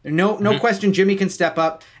 No question, Jimmy can step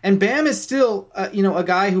up, and Bam is still, a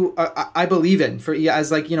guy who I believe in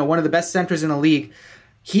as one of the best centers in the league.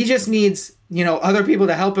 He just needs, other people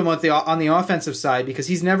to help him on the offensive side, because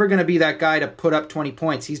he's never going to be that guy to put up 20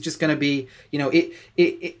 points. He's just going to be,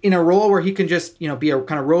 in a role where he can just, be a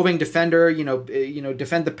kind of roving defender,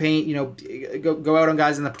 defend the paint, go out on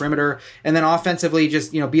guys in the perimeter, and then offensively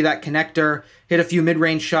just, be that connector, hit a few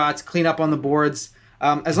mid-range shots, clean up on the boards.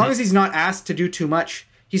 As long as he's not asked to do too much,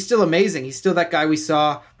 he's still amazing. He's still that guy we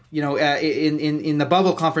saw, in the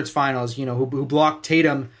bubble conference finals, who blocked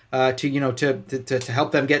Tatum to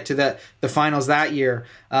help them get to the finals that year.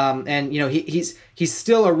 And he's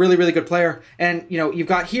still a really, really good player. And you've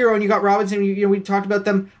got Hero and you got Robinson. We talked about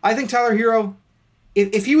them. I think Tyler Hero,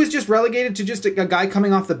 if he was just relegated to just a guy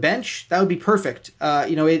coming off the bench, that would be perfect.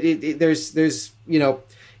 There's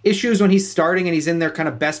issues when he's starting and he's in their kind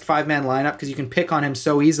of best 5-man lineup because you can pick on him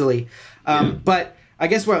so easily. But I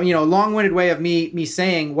guess long-winded way of me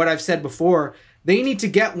saying what I've said before, they need to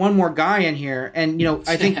get one more guy in here. And,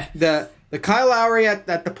 I think the Kyle Lowry at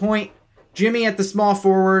the point, Jimmy at the small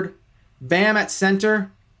forward, Bam at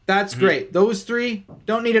center, that's great. Those three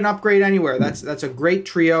don't need an upgrade anywhere. That's a great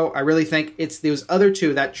trio. I really think it's those other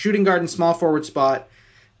two, that shooting guard and small forward spot,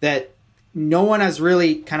 that no one has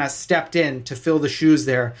really kind of stepped in to fill the shoes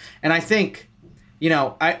there. And I think,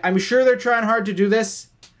 I'm sure they're trying hard to do this.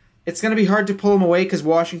 It's going to be hard to pull them away because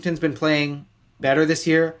Washington's been playing better this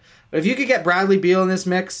year. But if you could get Bradley Beal in this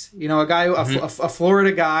mix, a guy, a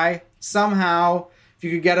Florida guy, somehow, if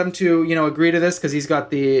you could get him to, agree to this because he's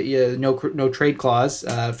got the no trade clause,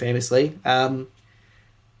 famously. I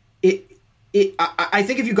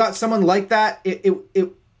think if you got someone like that,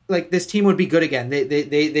 it like this team would be good again.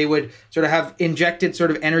 They would sort of have injected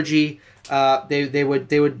sort of energy they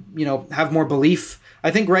would have more belief.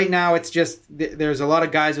 I think right now it's just there's a lot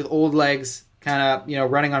of guys with old legs, kind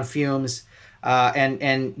of running on fumes, and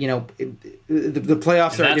the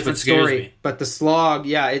playoffs are a different story. But the slog,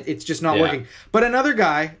 it's just not working. But another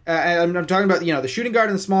guy, I'm talking about the shooting guard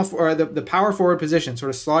and the small or the power forward position, sort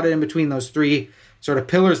of slotted in between those three sort of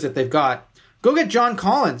pillars that they've got. Go get John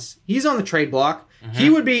Collins. He's on the trade block.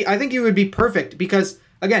 Mm-hmm. I think he would be perfect because,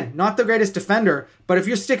 again, not the greatest defender, but if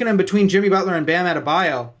you're sticking him between Jimmy Butler and Bam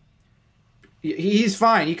Adebayo, he's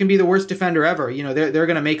fine. He can be the worst defender ever. They're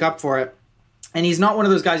going to make up for it. And he's not one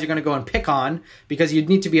of those guys you're going to go and pick on because you'd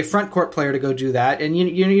need to be a front court player to go do that. And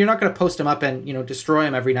you're not going to post him up and destroy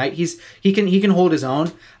him every night. He can hold his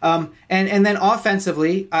own. And then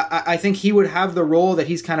offensively, I think he would have the role that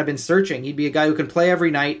he's kind of been searching. He'd be a guy who can play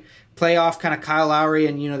every night, play off kind of Kyle Lowry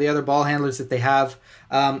and the other ball handlers that they have.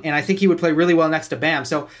 And I think he would play really well next to Bam.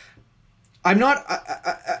 So I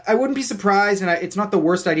wouldn't be surprised, and it's not the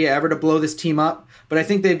worst idea ever to blow this team up, but I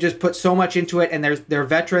think they've just put so much into it, and they're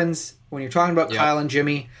veterans. When you're talking about Kyle and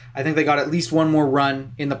Jimmy, I think they got at least one more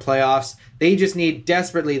run in the playoffs. They just need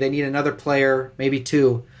another player, maybe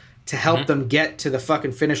two, to help them get to the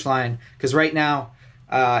fucking finish line. Because right now,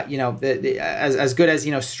 as good as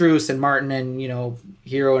Strus and Martin and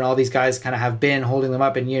Hero and all these guys kind of have been holding them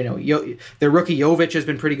up, and their rookie Jovic has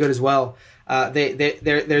been pretty good as well.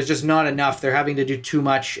 There's just not enough. They're having to do too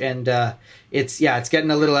much, and it's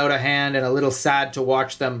getting a little out of hand and a little sad to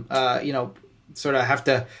watch them. Sort of have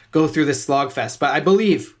to go through this slogfest. But I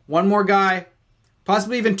believe one more guy,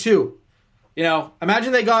 possibly even two.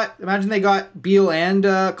 Imagine they got Beal and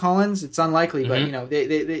Collins. It's unlikely, but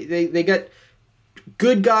they got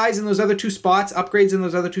good guys in those other two spots, upgrades in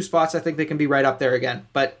those other two spots. I think they can be right up there again.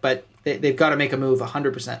 But they've got to make a move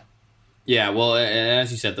 100%. Yeah, well, and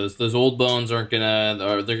as you said, those old bones aren't gonna,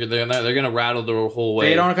 or they're gonna rattle the whole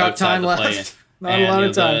way. They don't got time left. Not a lot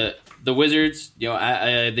of time. The Wizards,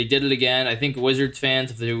 they did it again. I think Wizards fans,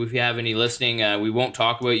 if you have any listening, we won't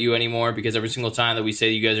talk about you anymore because every single time that we say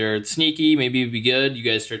you guys are sneaky, maybe it'd be good, you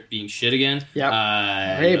guys start being shit again.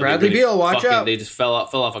 Yeah. Hey, Bradley Beal, watch out. They just fell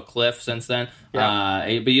off a cliff since then.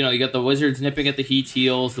 Yeah. But you got the Wizards nipping at the Heat's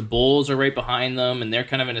heels. The Bulls are right behind them, and they're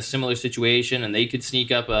kind of in a similar situation, and they could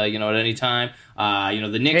sneak up, at any time.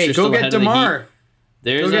 The Knicks are still ahead of the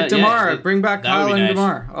Heat. Go get DeMar. Bring back Kyle and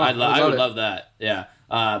DeMar. Oh, I would love that. Yeah.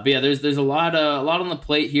 But yeah, there's a lot on the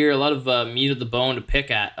plate here, a lot of meat of the bone to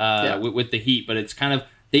pick at with the Heat. But it's kind of,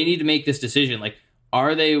 they need to make this decision. Like,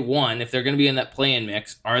 are they, if they're going to be in that play-in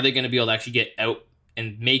mix, are they going to be able to actually get out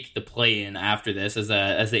and make the play-in after this as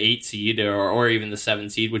the 8 seed or even the 7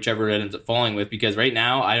 seed, whichever it ends up falling with? Because right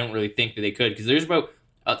now, I don't really think that they could, because there's about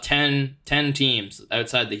 10 teams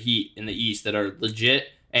outside the Heat in the East that are legit,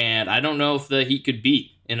 and I don't know if the Heat could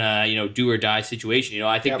beat in a do or die situation.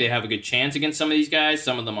 I think they have a good chance against some of these guys.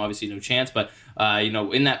 Some of them obviously no chance, but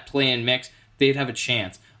in that play-in mix, they'd have a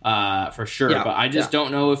chance for sure. But I just don't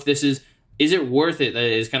know if this is it worth it. That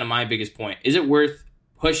is kind of my biggest point. Is it worth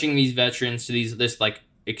pushing these veterans to this like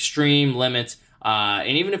extreme limits?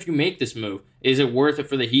 And even if you make this move, is it worth it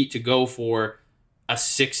for the Heat to go for a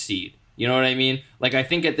 6 seed? You know what I mean? Like, I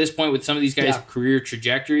think at this point with some of these guys' career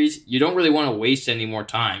trajectories, you don't really want to waste any more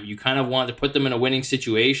time. You kind of want to put them in a winning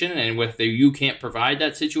situation, and if you can't provide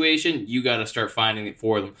that situation, you got to start finding it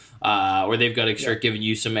for them. Or they've got to start giving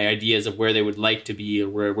you some ideas of where they would like to be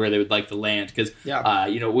or where they would like to land. Because,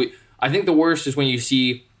 I think the worst is when you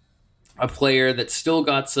see a player that's still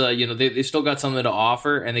got, they've still got something to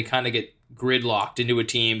offer, and they kind of get gridlocked into a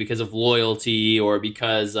team because of loyalty or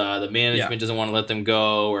because the management doesn't want to let them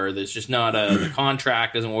go, or there's just not the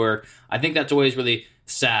contract doesn't work. I think that's always really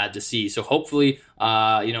sad to see. So hopefully,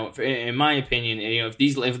 in my opinion, if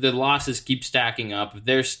the losses keep stacking up, if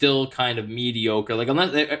they're still kind of mediocre, like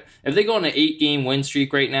if they go on an 8-game win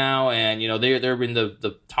streak right now, and they're in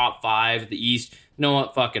the top 5 of the East. You know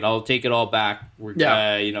what? Fuck it. I'll take it all back. We'll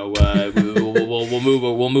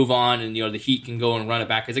move on, and the Heat can go and run it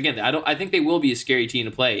back. Because again, I think they will be a scary team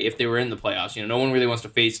to play if they were in the playoffs. No one really wants to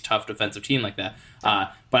face a tough defensive team like that.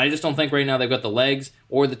 But I just don't think right now they've got the legs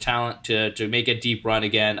or the talent to make a deep run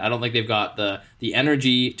again. I don't think they've got the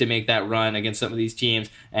energy to make that run against some of these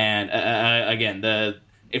teams. And again,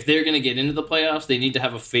 if they're going to get into the playoffs, they need to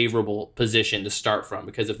have a favorable position to start from.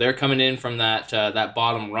 Because if they're coming in from that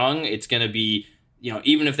bottom rung, it's going to be,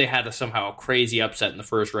 even if they had somehow a crazy upset in the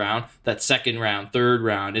first round, that second round, third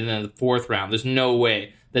round, and then the fourth round, there's no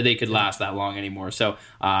way that they could last that long anymore. So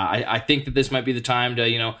I think that this might be the time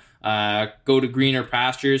to, go to greener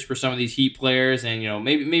pastures for some of these Heat players, and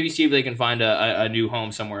maybe see if they can find a new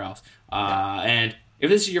home somewhere else. And if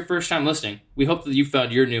this is your first time listening, we hope that you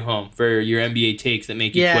found your new home for your NBA takes that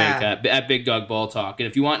make you quake at Big Dog Ball Talk. And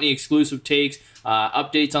if you want any exclusive takes,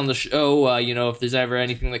 updates on the show, if there's ever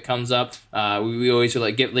anything that comes up, we always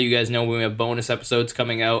let you guys know when we have bonus episodes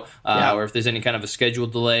coming out, or if there's any kind of a schedule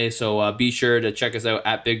delay. So be sure to check us out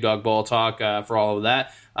at Big Dog Ball Talk for all of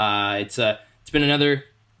that. It's been another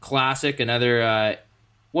classic, another.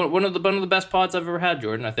 One of the best pods I've ever had,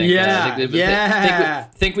 Jordan. I think. I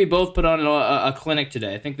think we both put on a clinic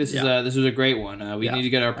today. I think this was a great one. We need to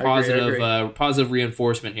get our positive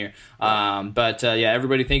reinforcement here.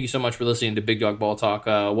 Everybody, thank you so much for listening to Big Dog Ball Talk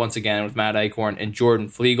once again with Matt Eichhorn and Jordan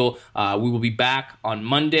Flegel. We will be back on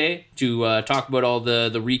Monday to talk about all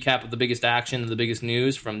the recap of the biggest action and the biggest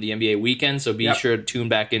news from the NBA weekend. So be sure to tune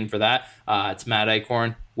back in for that. It's Matt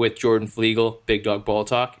Eichhorn with Jordan Flegel, Big Dog Ball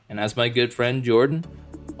Talk, and as my good friend Jordan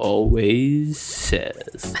always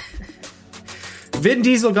says, Vin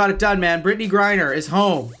Diesel got it done, man. Brittany Griner is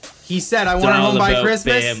home. He said, I want her home by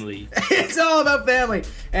Christmas. Family. It's all about family.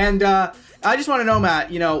 And I just want to know,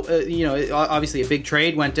 Matt, obviously a big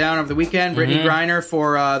trade went down over the weekend. Brittany Griner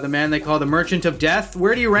for the man they call the Merchant of Death.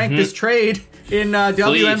 Where do you rank this trade in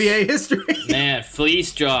WNBA history? Man,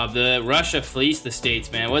 fleece job. The Russia fleeced the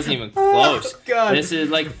States, man. It wasn't even close. Oh, God. This is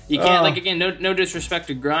you can't again. No disrespect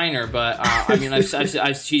to Griner, but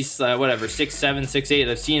she's 6'7", 6'8".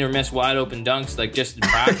 I've seen her miss wide open dunks just in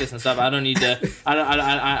practice and stuff. I don't need to.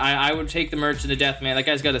 I would take the Merchant of Death, man. That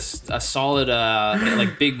guy's got a solid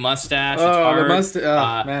big mustache. It's hard. The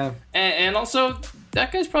mustache, man. And also,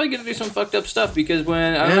 that guy's probably going to do some fucked up stuff because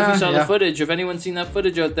when I don't know if you saw the footage, if anyone's seen that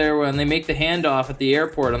footage out there when they make the handoff at the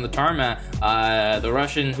airport on the tarmac, the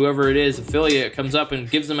Russian, whoever it is, affiliate comes up and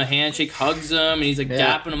gives him a handshake, hugs him, and he's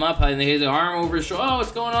dapping him up, and he has an arm over his shoulder. Oh,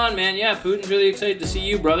 what's going on, man? Yeah, Putin's really excited to see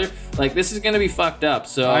you, brother. This is going to be fucked up.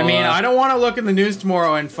 So I don't want to look in the news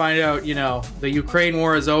tomorrow and find out, the Ukraine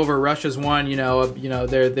war is over, Russia's won. He might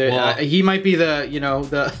be the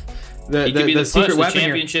secret weapon, the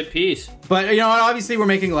championship piece. But obviously we're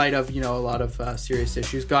making light of a lot of serious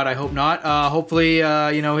issues. God, I hope not. Hopefully,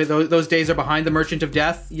 those days are behind the Merchant of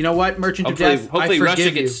Death. You know what, Merchant of Death? Hopefully, Russia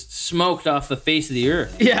gets smoked off the face of the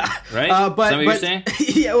earth. Yeah, right. Is that what you're saying?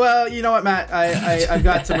 Yeah. Well, you know what, Matt? I've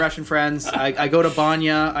got some Russian friends. I go to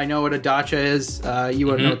Banya. I know what a dacha is. You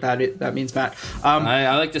wouldn't know what that means, Matt.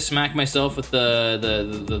 I like to smack myself with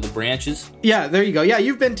the branches. Yeah, there you go. Yeah,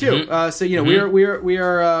 you've been too. So we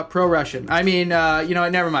are pro Russian. I mean,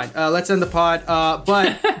 never mind. Let's end the pod.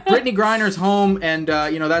 But Brittany Griner's home, and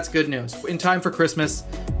that's good news. In time for Christmas.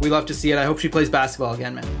 We love to see it. I hope she plays basketball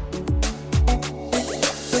again, man.